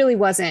 It really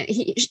wasn't.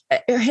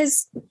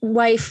 His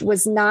wife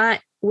was not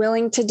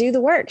willing to do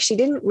the work. She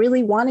didn't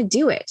really want to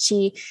do it.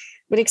 She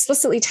would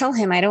explicitly tell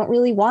him, I don't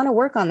really want to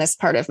work on this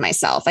part of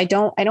myself. I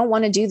don't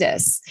want to do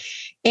this.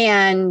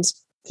 And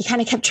he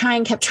kind of kept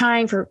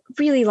trying for a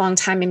really long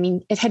time. I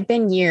mean, it had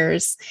been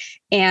years.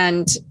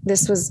 And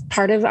this was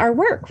part of our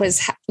work,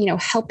 was,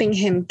 helping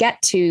him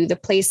get to the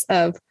place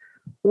of,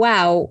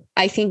 wow,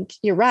 I think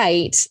you're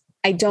right.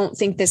 I don't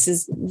think this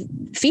is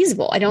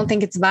feasible. I don't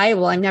think it's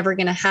viable. I'm never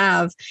going to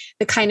have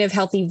the kind of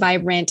healthy,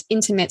 vibrant,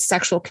 intimate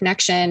sexual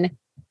connection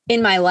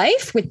in my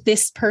life with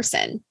this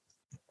person.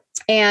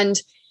 And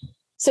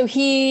so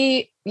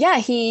he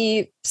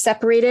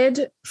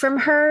separated from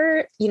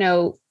her,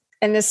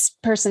 and this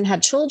person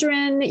had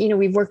children.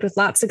 We've worked with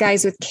lots of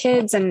guys with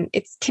kids, and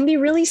it can be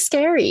really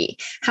scary.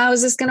 How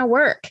is this going to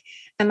work?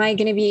 Am I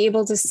going to be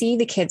able to see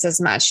the kids as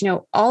much?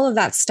 All of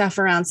that stuff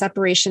around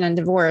separation and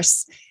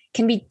divorce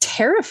can be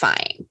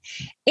terrifying.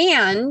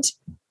 And,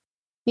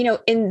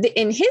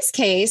 in his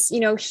case,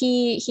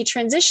 he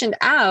transitioned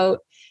out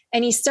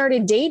and he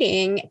started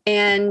dating,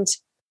 and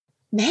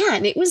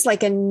man, it was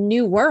like a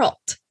new world,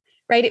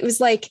 right? It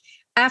was like,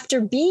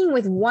 after being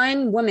with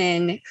one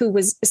woman who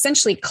was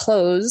essentially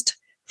closed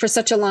for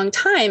such a long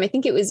time, I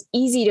think it was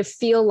easy to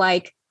feel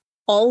like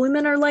all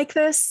women are like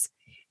this.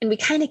 And we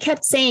kind of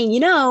kept saying,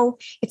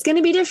 it's going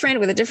to be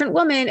different with a different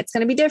woman. It's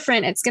going to be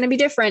different. It's going to be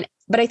different.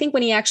 But I think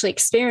when he actually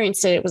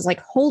experienced it, it was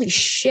like, holy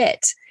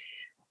shit,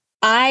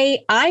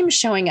 I'm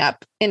showing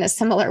up in a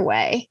similar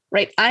way,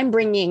 right? I'm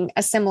bringing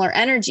a similar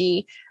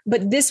energy,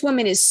 but this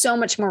woman is so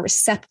much more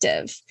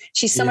receptive.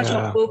 She's so much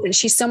more open.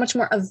 She's so much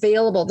more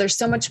available. There's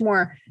so much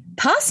more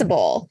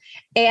possible.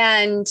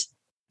 And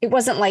it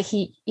wasn't like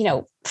he,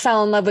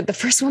 fell in love with the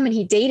first woman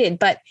he dated,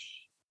 but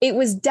it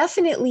was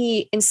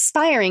definitely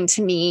inspiring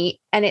to me.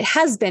 And it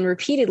has been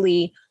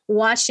repeatedly,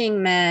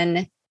 watching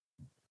men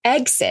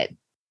exit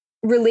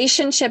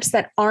relationships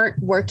that aren't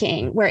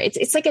working, where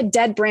it's like a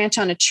dead branch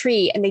on a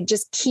tree, and they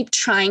just keep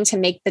trying to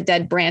make the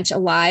dead branch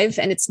alive.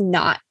 And it's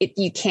not,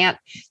 you can't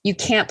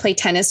play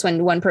tennis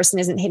when one person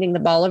isn't hitting the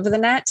ball over the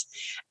net.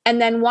 And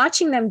then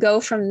watching them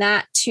go from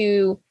that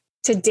to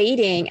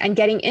dating and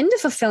getting into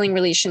fulfilling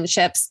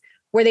relationships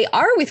where they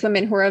are with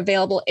women who are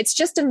available. It's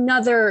just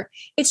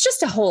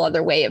a whole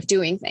other way of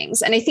doing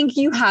things. And I think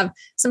you have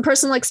some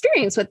personal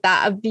experience with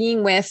that, of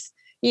being with,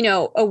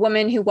 a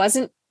woman who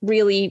wasn't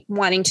really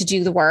wanting to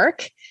do the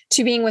work,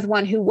 to being with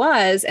one who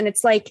was. And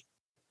it's like,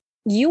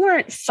 you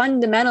weren't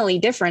fundamentally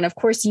different. Of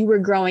course, you were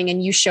growing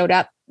and you showed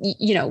up,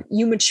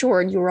 you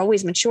matured, you were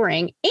always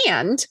maturing.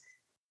 And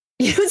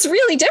it's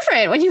really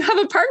different when you have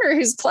a partner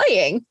who's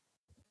playing.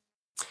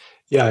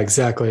 Yeah,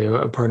 exactly.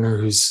 A partner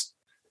who's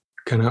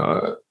kind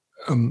of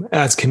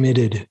as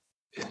committed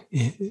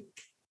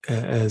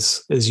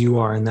as you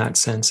are in that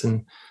sense.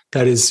 And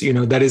that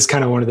is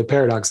kind of one of the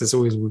paradoxes.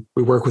 Always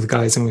we work with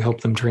guys and we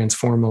help them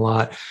transform a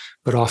lot,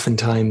 but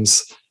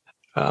oftentimes,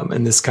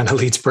 and this kind of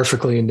leads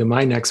perfectly into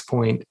my next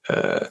point,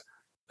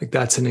 like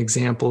that's an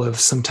example of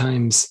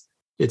sometimes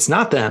it's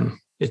not them,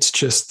 it's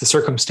just the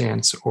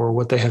circumstance or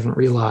what they haven't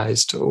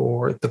realized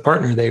or the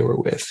partner they were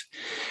with.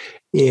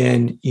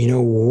 And,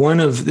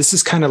 this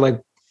is kind of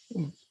like,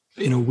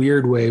 in a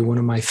weird way, one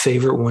of my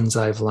favorite ones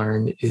I've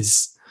learned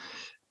is,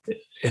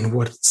 and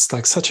what's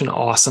like such an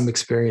awesome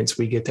experience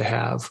we get to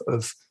have,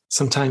 of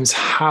sometimes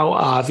how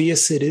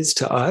obvious it is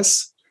to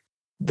us,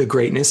 the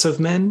greatness of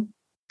men,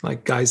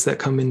 like guys that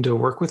come in to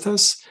work with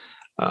us,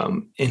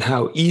 and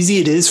how easy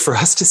it is for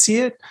us to see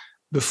it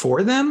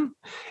before them.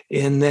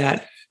 And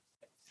that,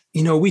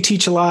 we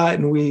teach a lot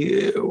and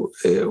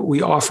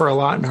we offer a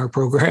lot in our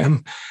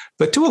program,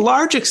 but to a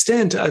large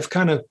extent, I've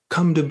kind of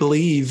come to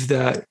believe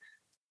that,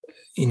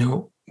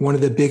 one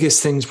of the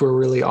biggest things we're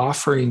really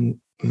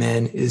offering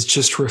men is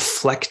just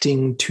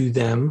reflecting to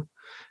them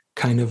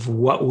kind of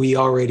what we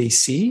already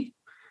see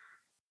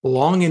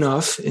long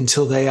enough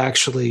until they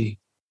actually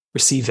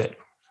receive it.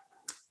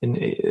 And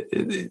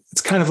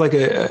it's kind of like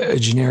a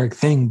generic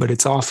thing, but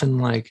it's often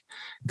like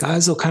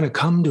guys will kind of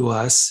come to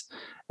us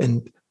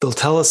and they'll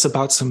tell us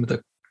about some of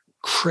the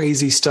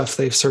crazy stuff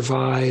they've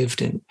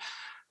survived. And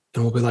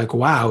we'll be like,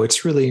 wow,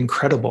 it's really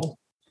incredible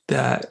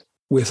that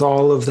with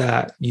all of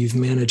that, you've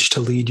managed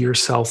to lead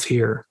yourself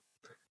here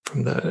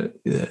from the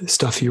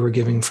stuff you were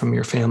giving from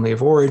your family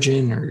of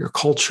origin or your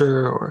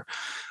culture or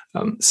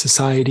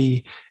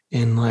society.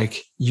 And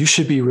like, you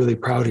should be really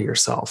proud of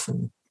yourself.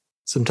 And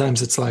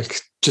sometimes it's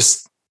like,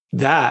 just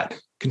that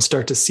can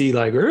start to see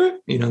like,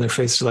 their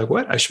faces are like,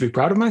 what? I should be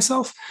proud of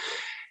myself.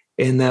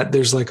 And that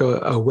there's like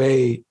a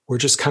way we're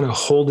just kind of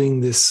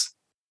holding this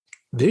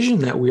vision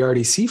that we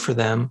already see for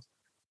them.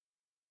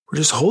 We're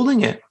just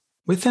holding it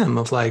with them,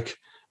 of like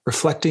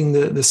reflecting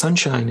the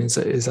sunshine,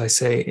 as I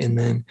say, and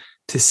then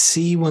to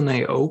see when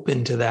they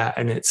open to that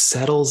and it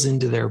settles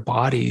into their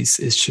bodies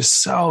is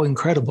just so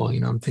incredible.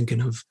 I'm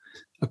thinking of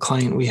a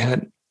client we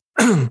had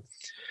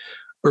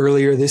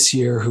earlier this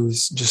year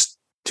who's just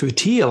to a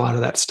T, a lot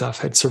of that stuff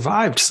had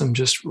survived some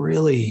just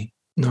really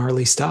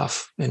gnarly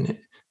stuff, and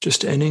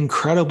just an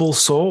incredible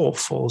soul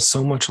full of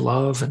so much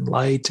love and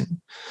light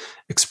and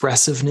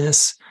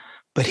expressiveness.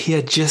 But he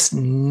had just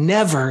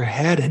never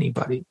had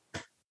anybody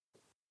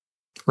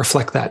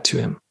reflect that to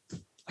him.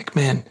 Like,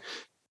 man,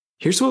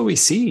 here's what we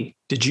see.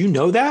 Did you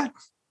know that?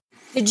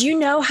 Did you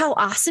know how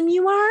awesome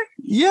you are?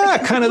 Yeah,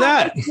 kind of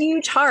that.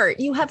 Huge heart.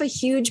 You have a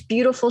huge,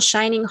 beautiful,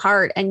 shining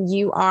heart, and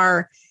you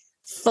are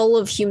full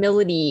of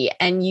humility,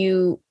 and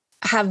you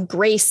have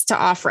grace to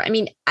offer. I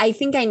mean, I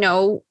think I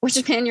know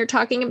which man you're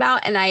talking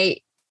about. And I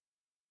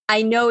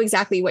know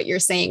exactly what you're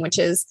saying, which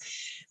is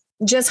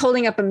just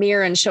holding up a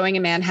mirror and showing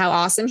a man how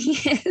awesome he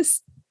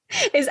is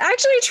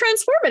actually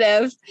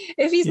transformative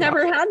if he's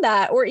never had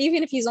that, or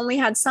even if he's only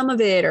had some of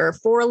it, or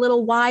for a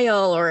little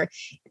while, or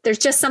there's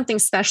just something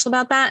special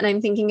about that. And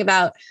I'm thinking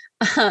about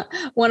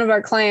one of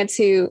our clients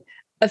who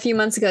a few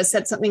months ago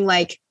said something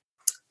like,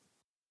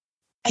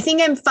 I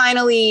think I'm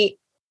finally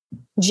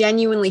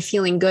genuinely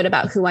feeling good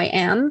about who I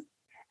am.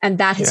 And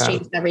that has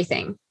changed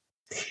everything.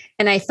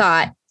 And I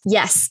thought,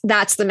 yes,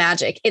 that's the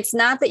magic. It's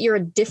not that you're a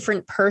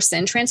different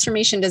person.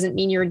 Transformation doesn't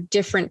mean you're a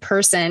different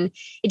person.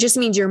 It just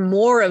means you're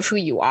more of who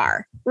you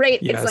are,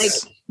 right? Yes.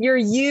 It's like you're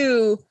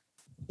you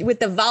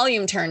with the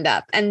volume turned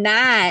up, and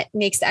that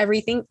makes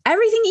everything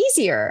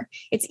easier.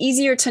 It's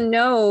easier to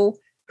know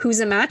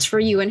who's a match for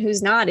you and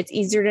who's not. It's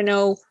easier to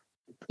know,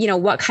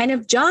 what kind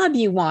of job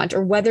you want,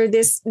 or whether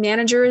this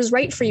manager is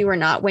right for you or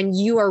not, when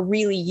you are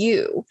really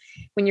you.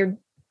 When you're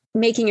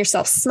making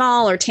yourself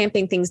small, or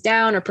tamping things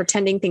down, or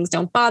pretending things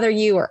don't bother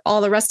you, or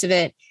all the rest of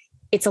it,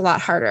 it's a lot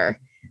harder.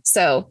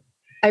 So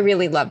I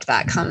really loved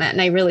that comment.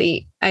 And I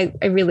really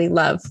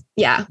love,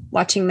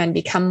 watching men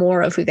become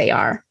more of who they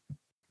are.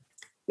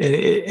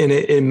 And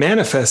it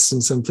manifests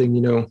in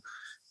something,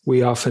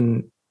 we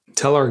often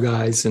tell our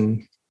guys,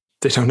 and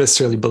they don't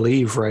necessarily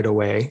believe right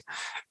away,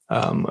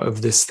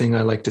 of this thing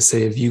I like to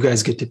say, of you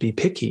guys get to be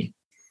picky,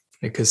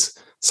 because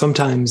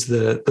sometimes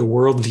the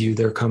worldview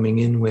they're coming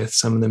in with,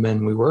 some of the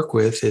men we work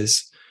with,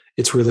 is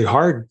it's really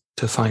hard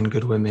to find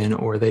good women,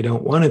 or they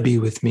don't want to be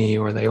with me,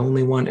 or they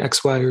only want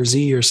X, Y, or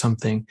Z or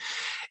something.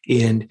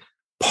 And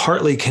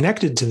partly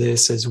connected to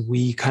this, as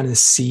we kind of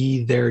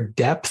see their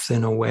depth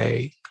in a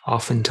way,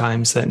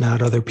 oftentimes that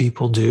not other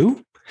people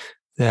do,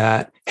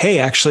 that, hey,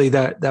 actually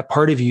that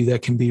part of you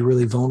that can be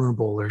really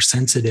vulnerable or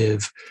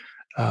sensitive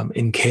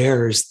and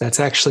cares, that's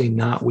actually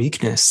not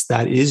weakness.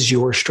 That is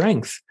your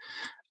strength.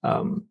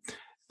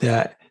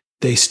 That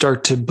they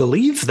start to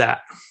believe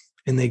that,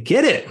 and they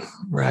get it,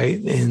 right?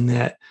 And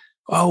that,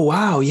 oh,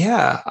 wow,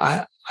 yeah,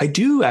 I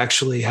do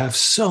actually have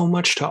so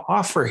much to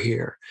offer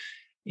here.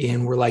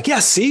 And we're like, yeah,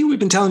 see, we've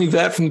been telling you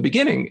that from the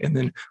beginning. And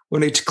then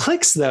when it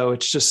clicks, though,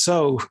 it's just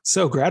so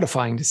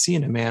gratifying to see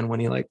in a man when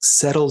he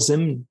settles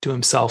into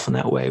himself in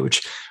that way,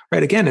 which,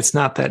 right, again, it's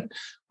not that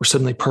we're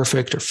suddenly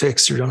perfect or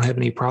fixed or don't have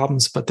any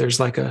problems, but there's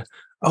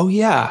oh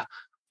yeah,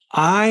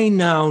 I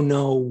now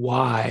know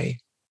why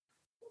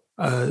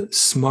a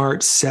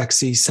smart,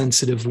 sexy,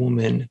 sensitive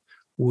woman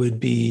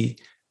would be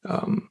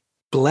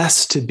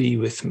blessed to be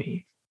with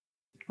me.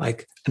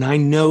 And I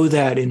know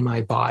that in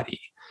my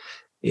body.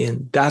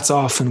 And that's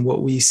often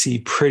what we see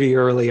pretty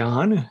early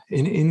on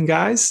in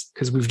guys,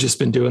 because we've just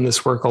been doing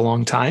this work a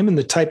long time. And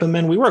the type of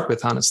men we work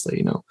with,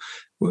 honestly,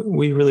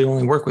 we really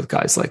only work with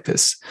guys like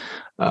this.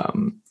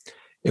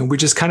 And we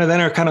just kind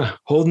of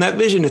holding that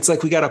vision. It's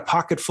like we got a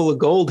pocket full of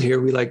gold here.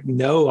 We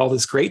know all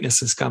this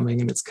greatness is coming.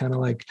 And it's kind of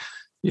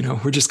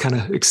we're just kind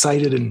of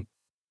excited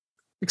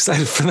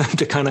for them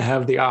to kind of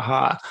have the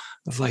aha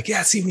of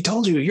yeah, see, we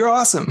told you, you're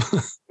awesome.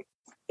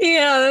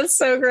 Yeah, that's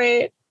so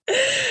great.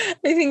 I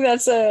think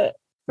that's a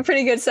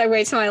pretty good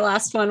segue to my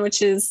last one,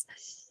 which is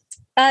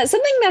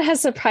something that has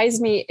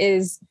surprised me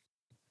is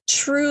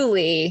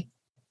truly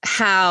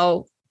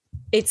how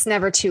it's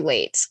never too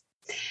late.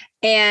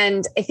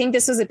 And I think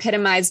this was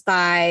epitomized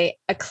by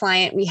a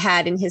client we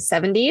had in his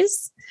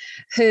 70s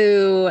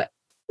who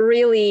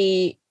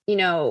really,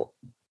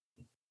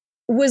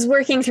 was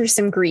working through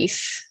some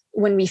grief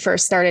when we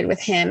first started with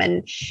him.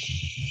 And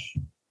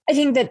I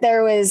think that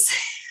there was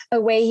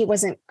a way he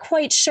wasn't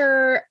quite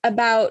sure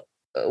about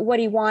what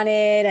he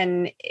wanted,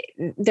 and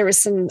there was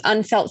some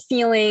unfelt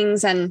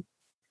feelings. And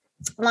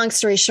long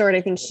story short,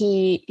 I think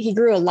he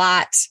grew a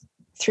lot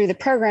through the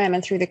program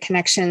and through the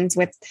connections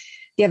with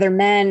the other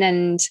men.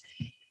 And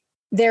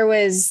there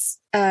was,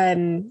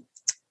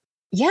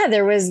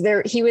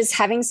 he was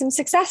having some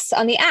success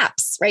on the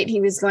apps, right?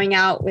 He was going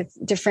out with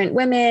different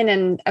women.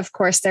 And of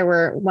course there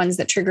were ones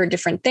that triggered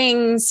different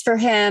things for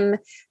him.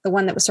 The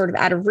one that was sort of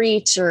out of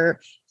reach, or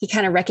he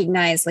kind of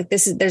recognized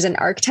there's an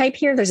archetype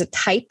here. There's a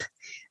type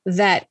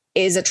that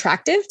is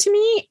attractive to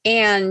me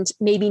and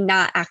maybe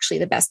not actually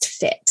the best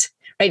fit,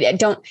 right?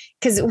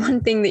 Because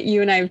one thing that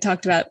you and I have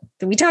talked about,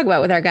 that we talk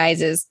about with our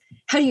guys, is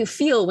how do you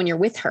feel when you're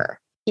with her?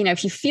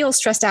 If you feel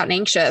stressed out and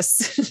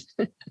anxious,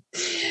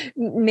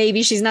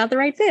 maybe she's not the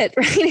right fit,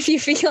 right? If you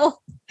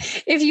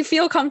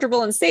feel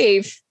comfortable and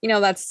safe,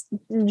 that's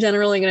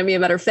generally going to be a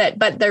better fit.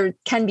 But there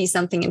can be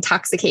something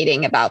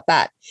intoxicating about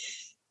that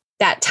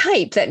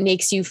type that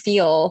makes you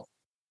feel,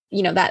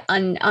 that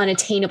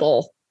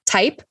unattainable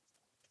type.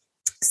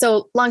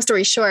 So long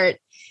story short,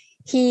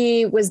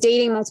 he was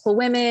dating multiple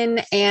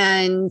women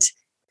and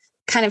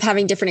kind of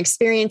having different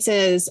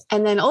experiences.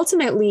 And then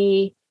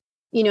ultimately,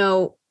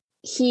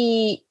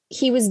 he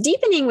he was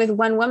deepening with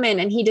one woman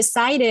and he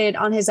decided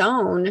on his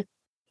own,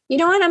 you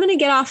know what, I'm going to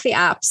get off the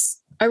apps.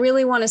 I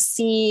really want to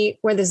see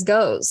where this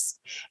goes.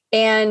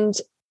 And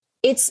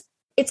it's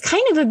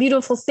kind of a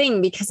beautiful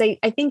thing because I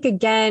think,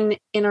 again,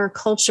 in our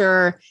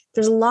culture,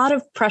 there's a lot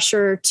of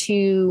pressure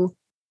to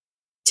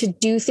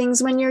do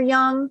things when you're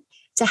young,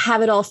 to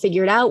have it all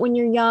figured out when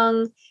you're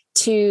young,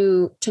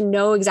 to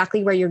know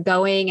exactly where you're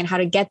going and how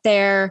to get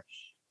there,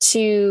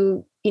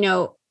 to,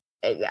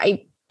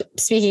 I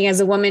speaking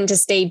as a woman, to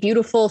stay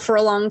beautiful for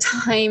a long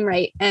time.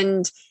 Right.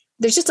 And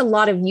there's just a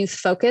lot of youth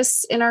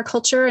focus in our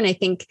culture. And I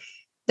think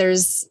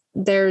there's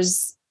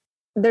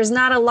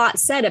not a lot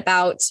said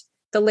about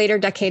the later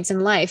decades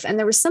in life. And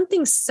there was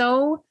something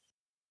so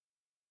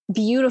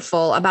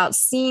beautiful about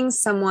seeing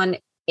someone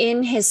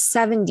in his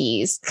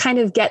 70s kind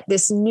of get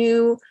this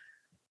new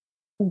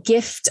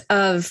gift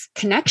of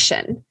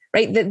connection,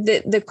 right?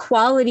 The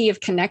quality of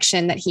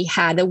connection that he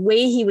had, the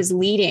way he was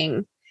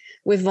leading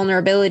with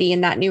vulnerability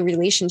in that new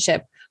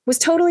relationship was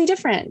totally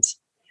different.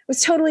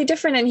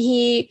 And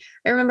I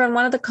remember on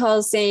one of the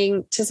calls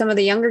saying to some of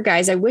the younger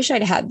guys, I wish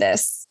I'd had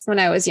this when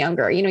I was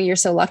younger. You're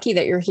so lucky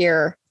that you're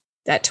here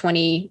at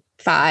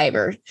 25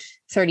 or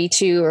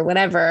 32 or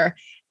whatever.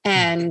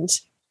 And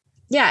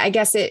yeah, I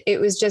guess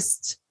it was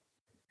just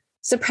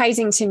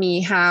surprising to me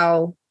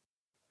how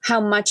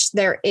much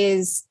there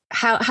is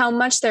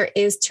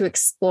to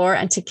explore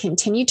and to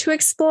continue to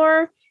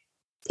explore.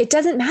 It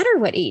doesn't matter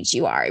what age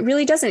you are. It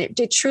really doesn't.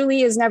 It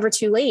truly is never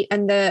too late.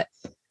 And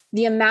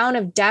the amount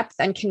of depth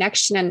and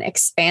connection and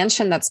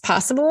expansion that's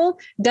possible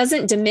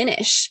doesn't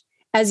diminish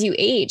as you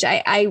age.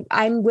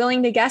 I'm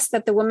willing to guess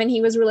that the woman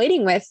he was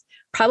relating with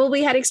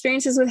probably had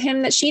experiences with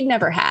him that she'd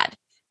never had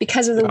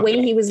because of the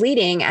way he was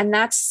leading. And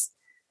I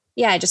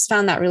just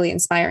found that really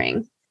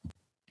inspiring.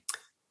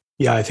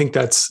 Yeah, I think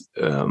that's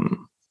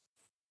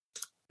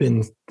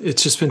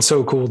it's just been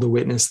so cool to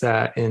witness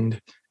that. And,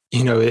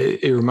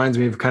 it reminds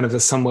me of kind of a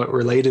somewhat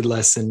related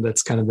lesson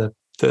that's kind of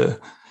the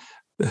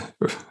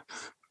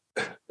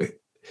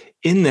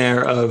in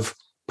there of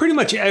pretty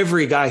much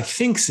every guy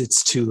thinks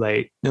it's too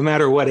late, no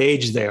matter what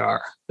age they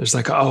are. There's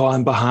like, oh,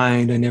 I'm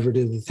behind. I never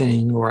did the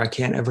thing, or I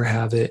can't ever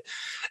have it.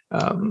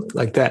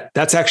 Like that.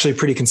 That's actually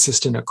pretty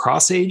consistent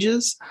across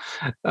ages.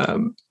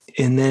 And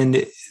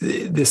then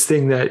this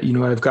thing that,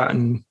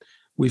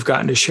 we've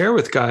gotten to share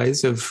with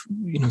guys of,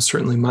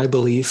 certainly my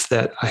belief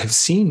that I have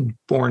seen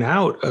born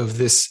out of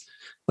this,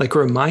 like,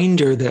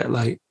 reminder that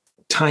like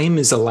time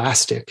is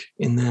elastic,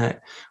 in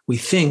that we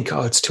think,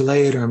 oh, it's too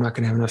late, or I'm not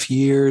going to have enough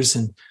years.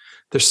 And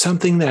there's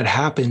something that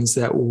happens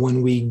that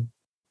when we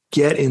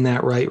get in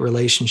that right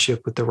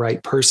relationship with the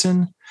right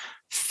person,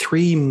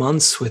 3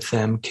 months with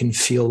them can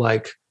feel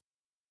like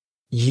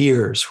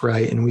years,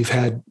 right? And we've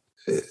had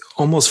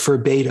almost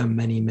verbatim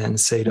many men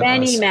say to us,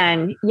 many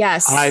men,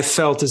 yes, I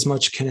felt as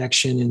much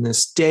connection in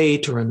this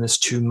date or in this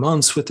 2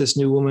 months with this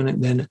new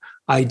woman than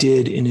I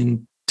did in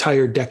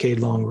entire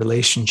decade-long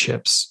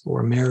relationships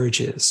or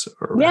marriages.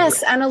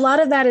 Yes, and a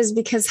lot of that is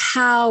because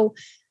how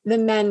the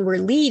men were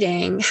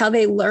leading, how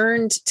they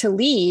learned to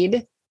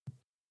lead,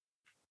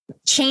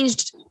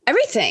 changed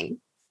everything.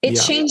 It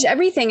changed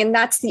everything. And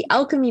that's the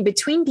alchemy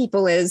between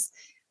people, is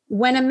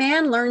when a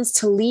man learns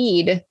to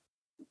lead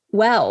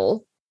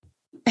well,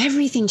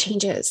 everything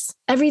changes.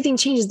 Everything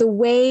changes. The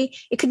way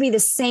it could be the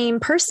same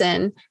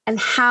person, and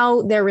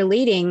how they're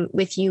relating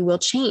with you will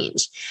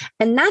change.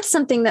 And that's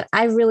something that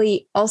I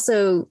really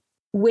also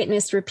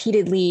witnessed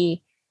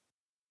repeatedly,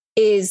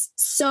 is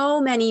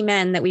so many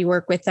men that we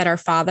work with that are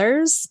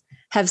fathers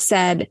have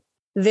said,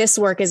 this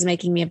work is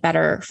making me a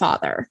better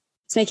father.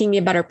 It's making me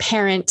a better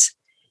parent.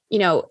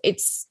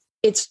 It's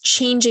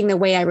changing the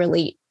way I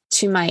relate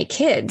to my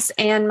kids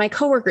and my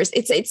coworkers.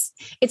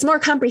 It's more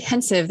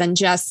comprehensive than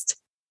just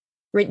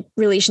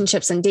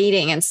relationships and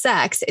dating and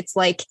sex. It's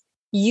like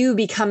you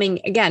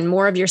becoming, again,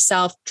 more of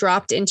yourself,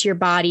 dropped into your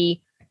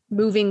body,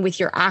 moving with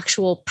your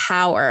actual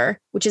power,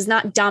 which is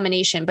not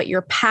domination, but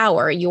your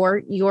power,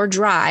 your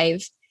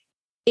drive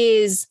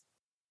is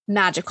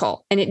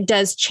magical. And it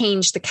does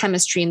change the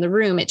chemistry in the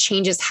room. It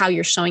changes how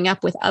you're showing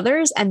up with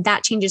others, and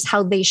that changes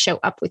how they show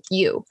up with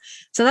you.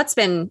 So that's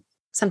been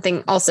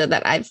something also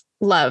that I've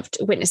loved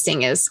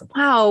witnessing, is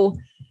wow,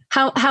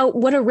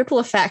 what a ripple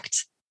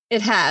effect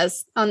it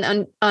has on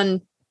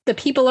the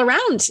people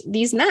around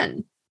these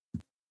men.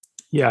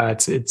 Yeah,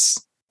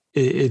 it's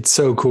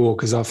so cool,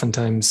 because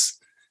oftentimes,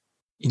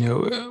 we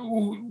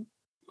don't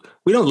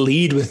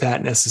lead with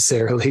that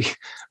necessarily,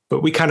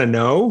 but we kind of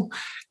know.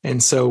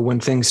 And so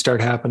when things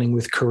start happening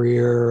with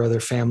career or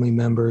other family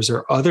members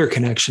or other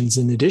connections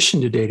in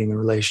addition to dating and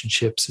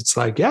relationships, it's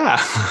like,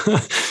 yeah,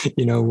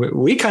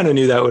 we kind of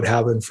knew that would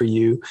happen for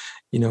you.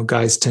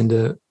 Guys tend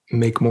to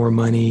make more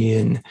money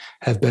and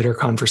have better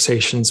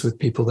conversations with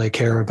people they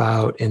care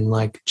about. And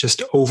like,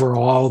 just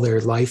overall,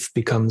 their life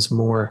becomes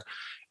more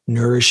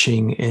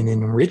nourishing and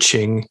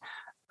enriching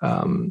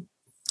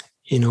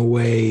in a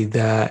way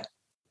that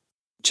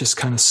just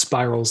kind of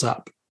spirals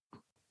up.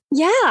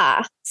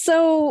 Yeah.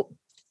 So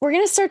we're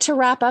going to start to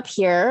wrap up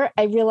here.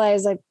 I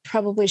realize I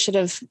probably should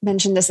have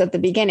mentioned this at the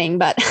beginning,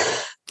 but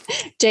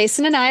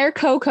Jason and I are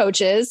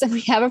co-coaches, and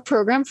we have a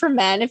program for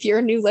men if you're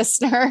a new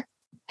listener.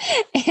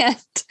 And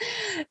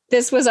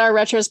this was our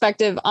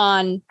retrospective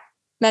on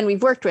men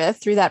we've worked with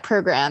through that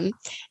program.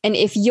 And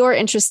if you're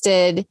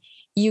interested,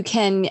 you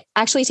can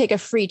actually take a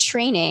free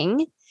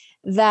training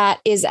that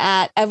is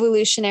at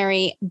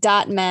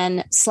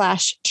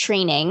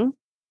evolutionary.men/training.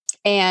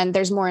 And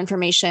there's more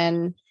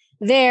information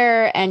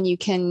there, and you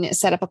can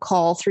set up a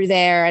call through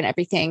there and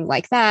everything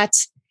like that.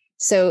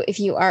 So if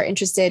you are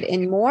interested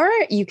in more,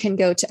 you can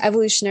go to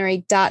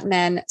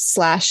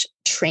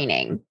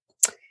evolutionary.men/training.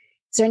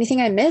 Is there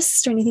anything I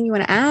missed or anything you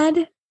want to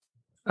add?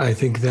 I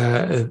think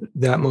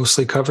that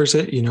mostly covers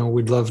it.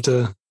 We'd love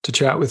to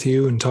chat with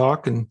you and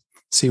talk and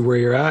see where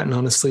you're at, and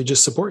honestly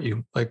just support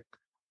you. Like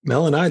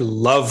Mel and I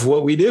love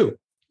what we do.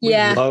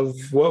 Yeah. We love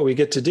what we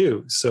get to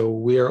do. So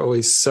we are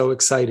always so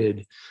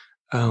excited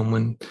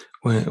when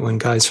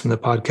guys from the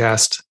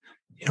podcast,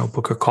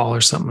 book a call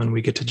or something, and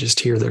we get to just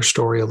hear their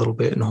story a little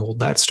bit and hold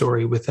that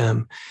story with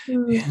them.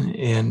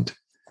 And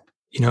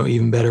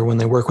even better when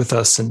they work with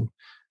us. And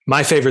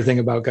my favorite thing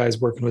about guys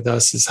working with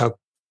us is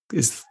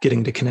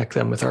getting to connect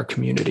them with our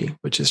community,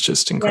 which is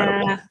just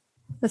incredible. Yeah,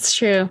 that's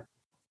true.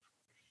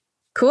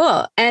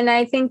 Cool. And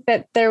I think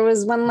that there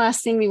was one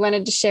last thing we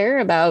wanted to share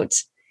about,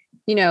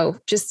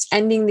 just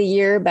ending the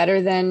year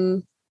better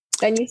than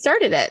you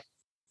started it.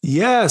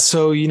 Yeah.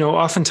 So,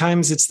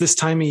 oftentimes it's this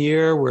time of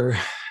year where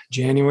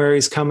January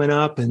is coming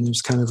up, and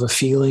there's kind of a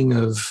feeling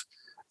of,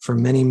 for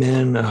many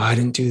men, I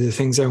didn't do the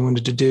things I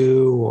wanted to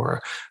do,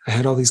 or I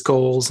had all these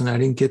goals and I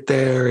didn't get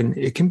there. And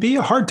it can be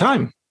a hard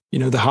time.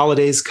 The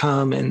holidays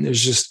come, and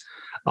there's just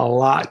a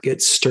lot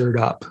gets stirred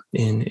up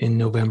in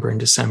November and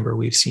December,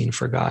 we've seen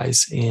for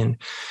guys. And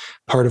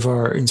part of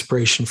our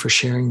inspiration for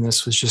sharing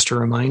this was just a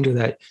reminder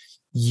that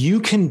you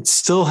can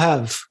still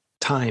have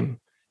time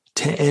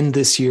to end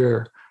this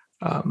year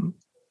on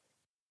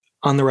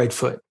the right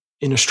foot,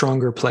 in a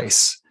stronger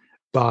place,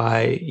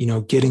 by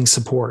getting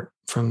support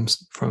from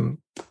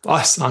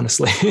us,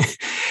 honestly,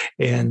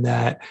 and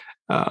that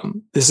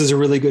this is a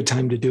really good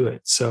time to do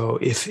it. So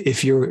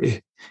if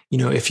you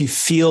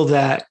feel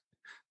that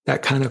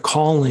kind of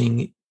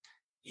calling,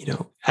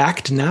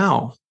 act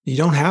now. You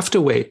don't have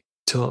to wait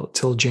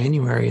till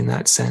January in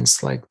that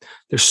sense. Like,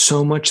 there's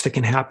so much that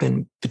can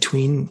happen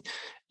between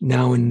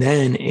now and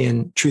then.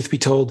 And truth be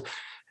told,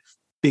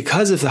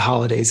 because of the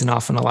holidays and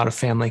often a lot of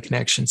family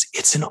connections,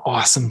 it's an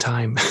awesome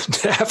time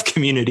to have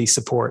community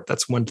support.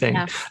 That's one thing.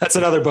 Yeah. That's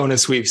another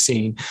bonus we've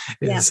seen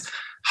is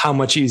how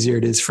much easier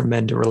it is for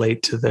men to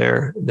relate to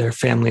their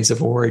families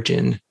of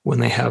origin when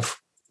they have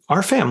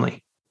our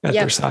family at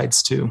their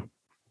sides too.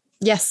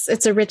 Yes,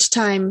 it's a rich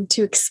time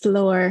to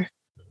explore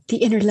the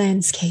inner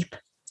landscape.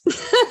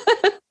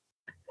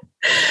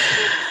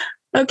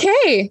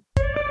 Okay.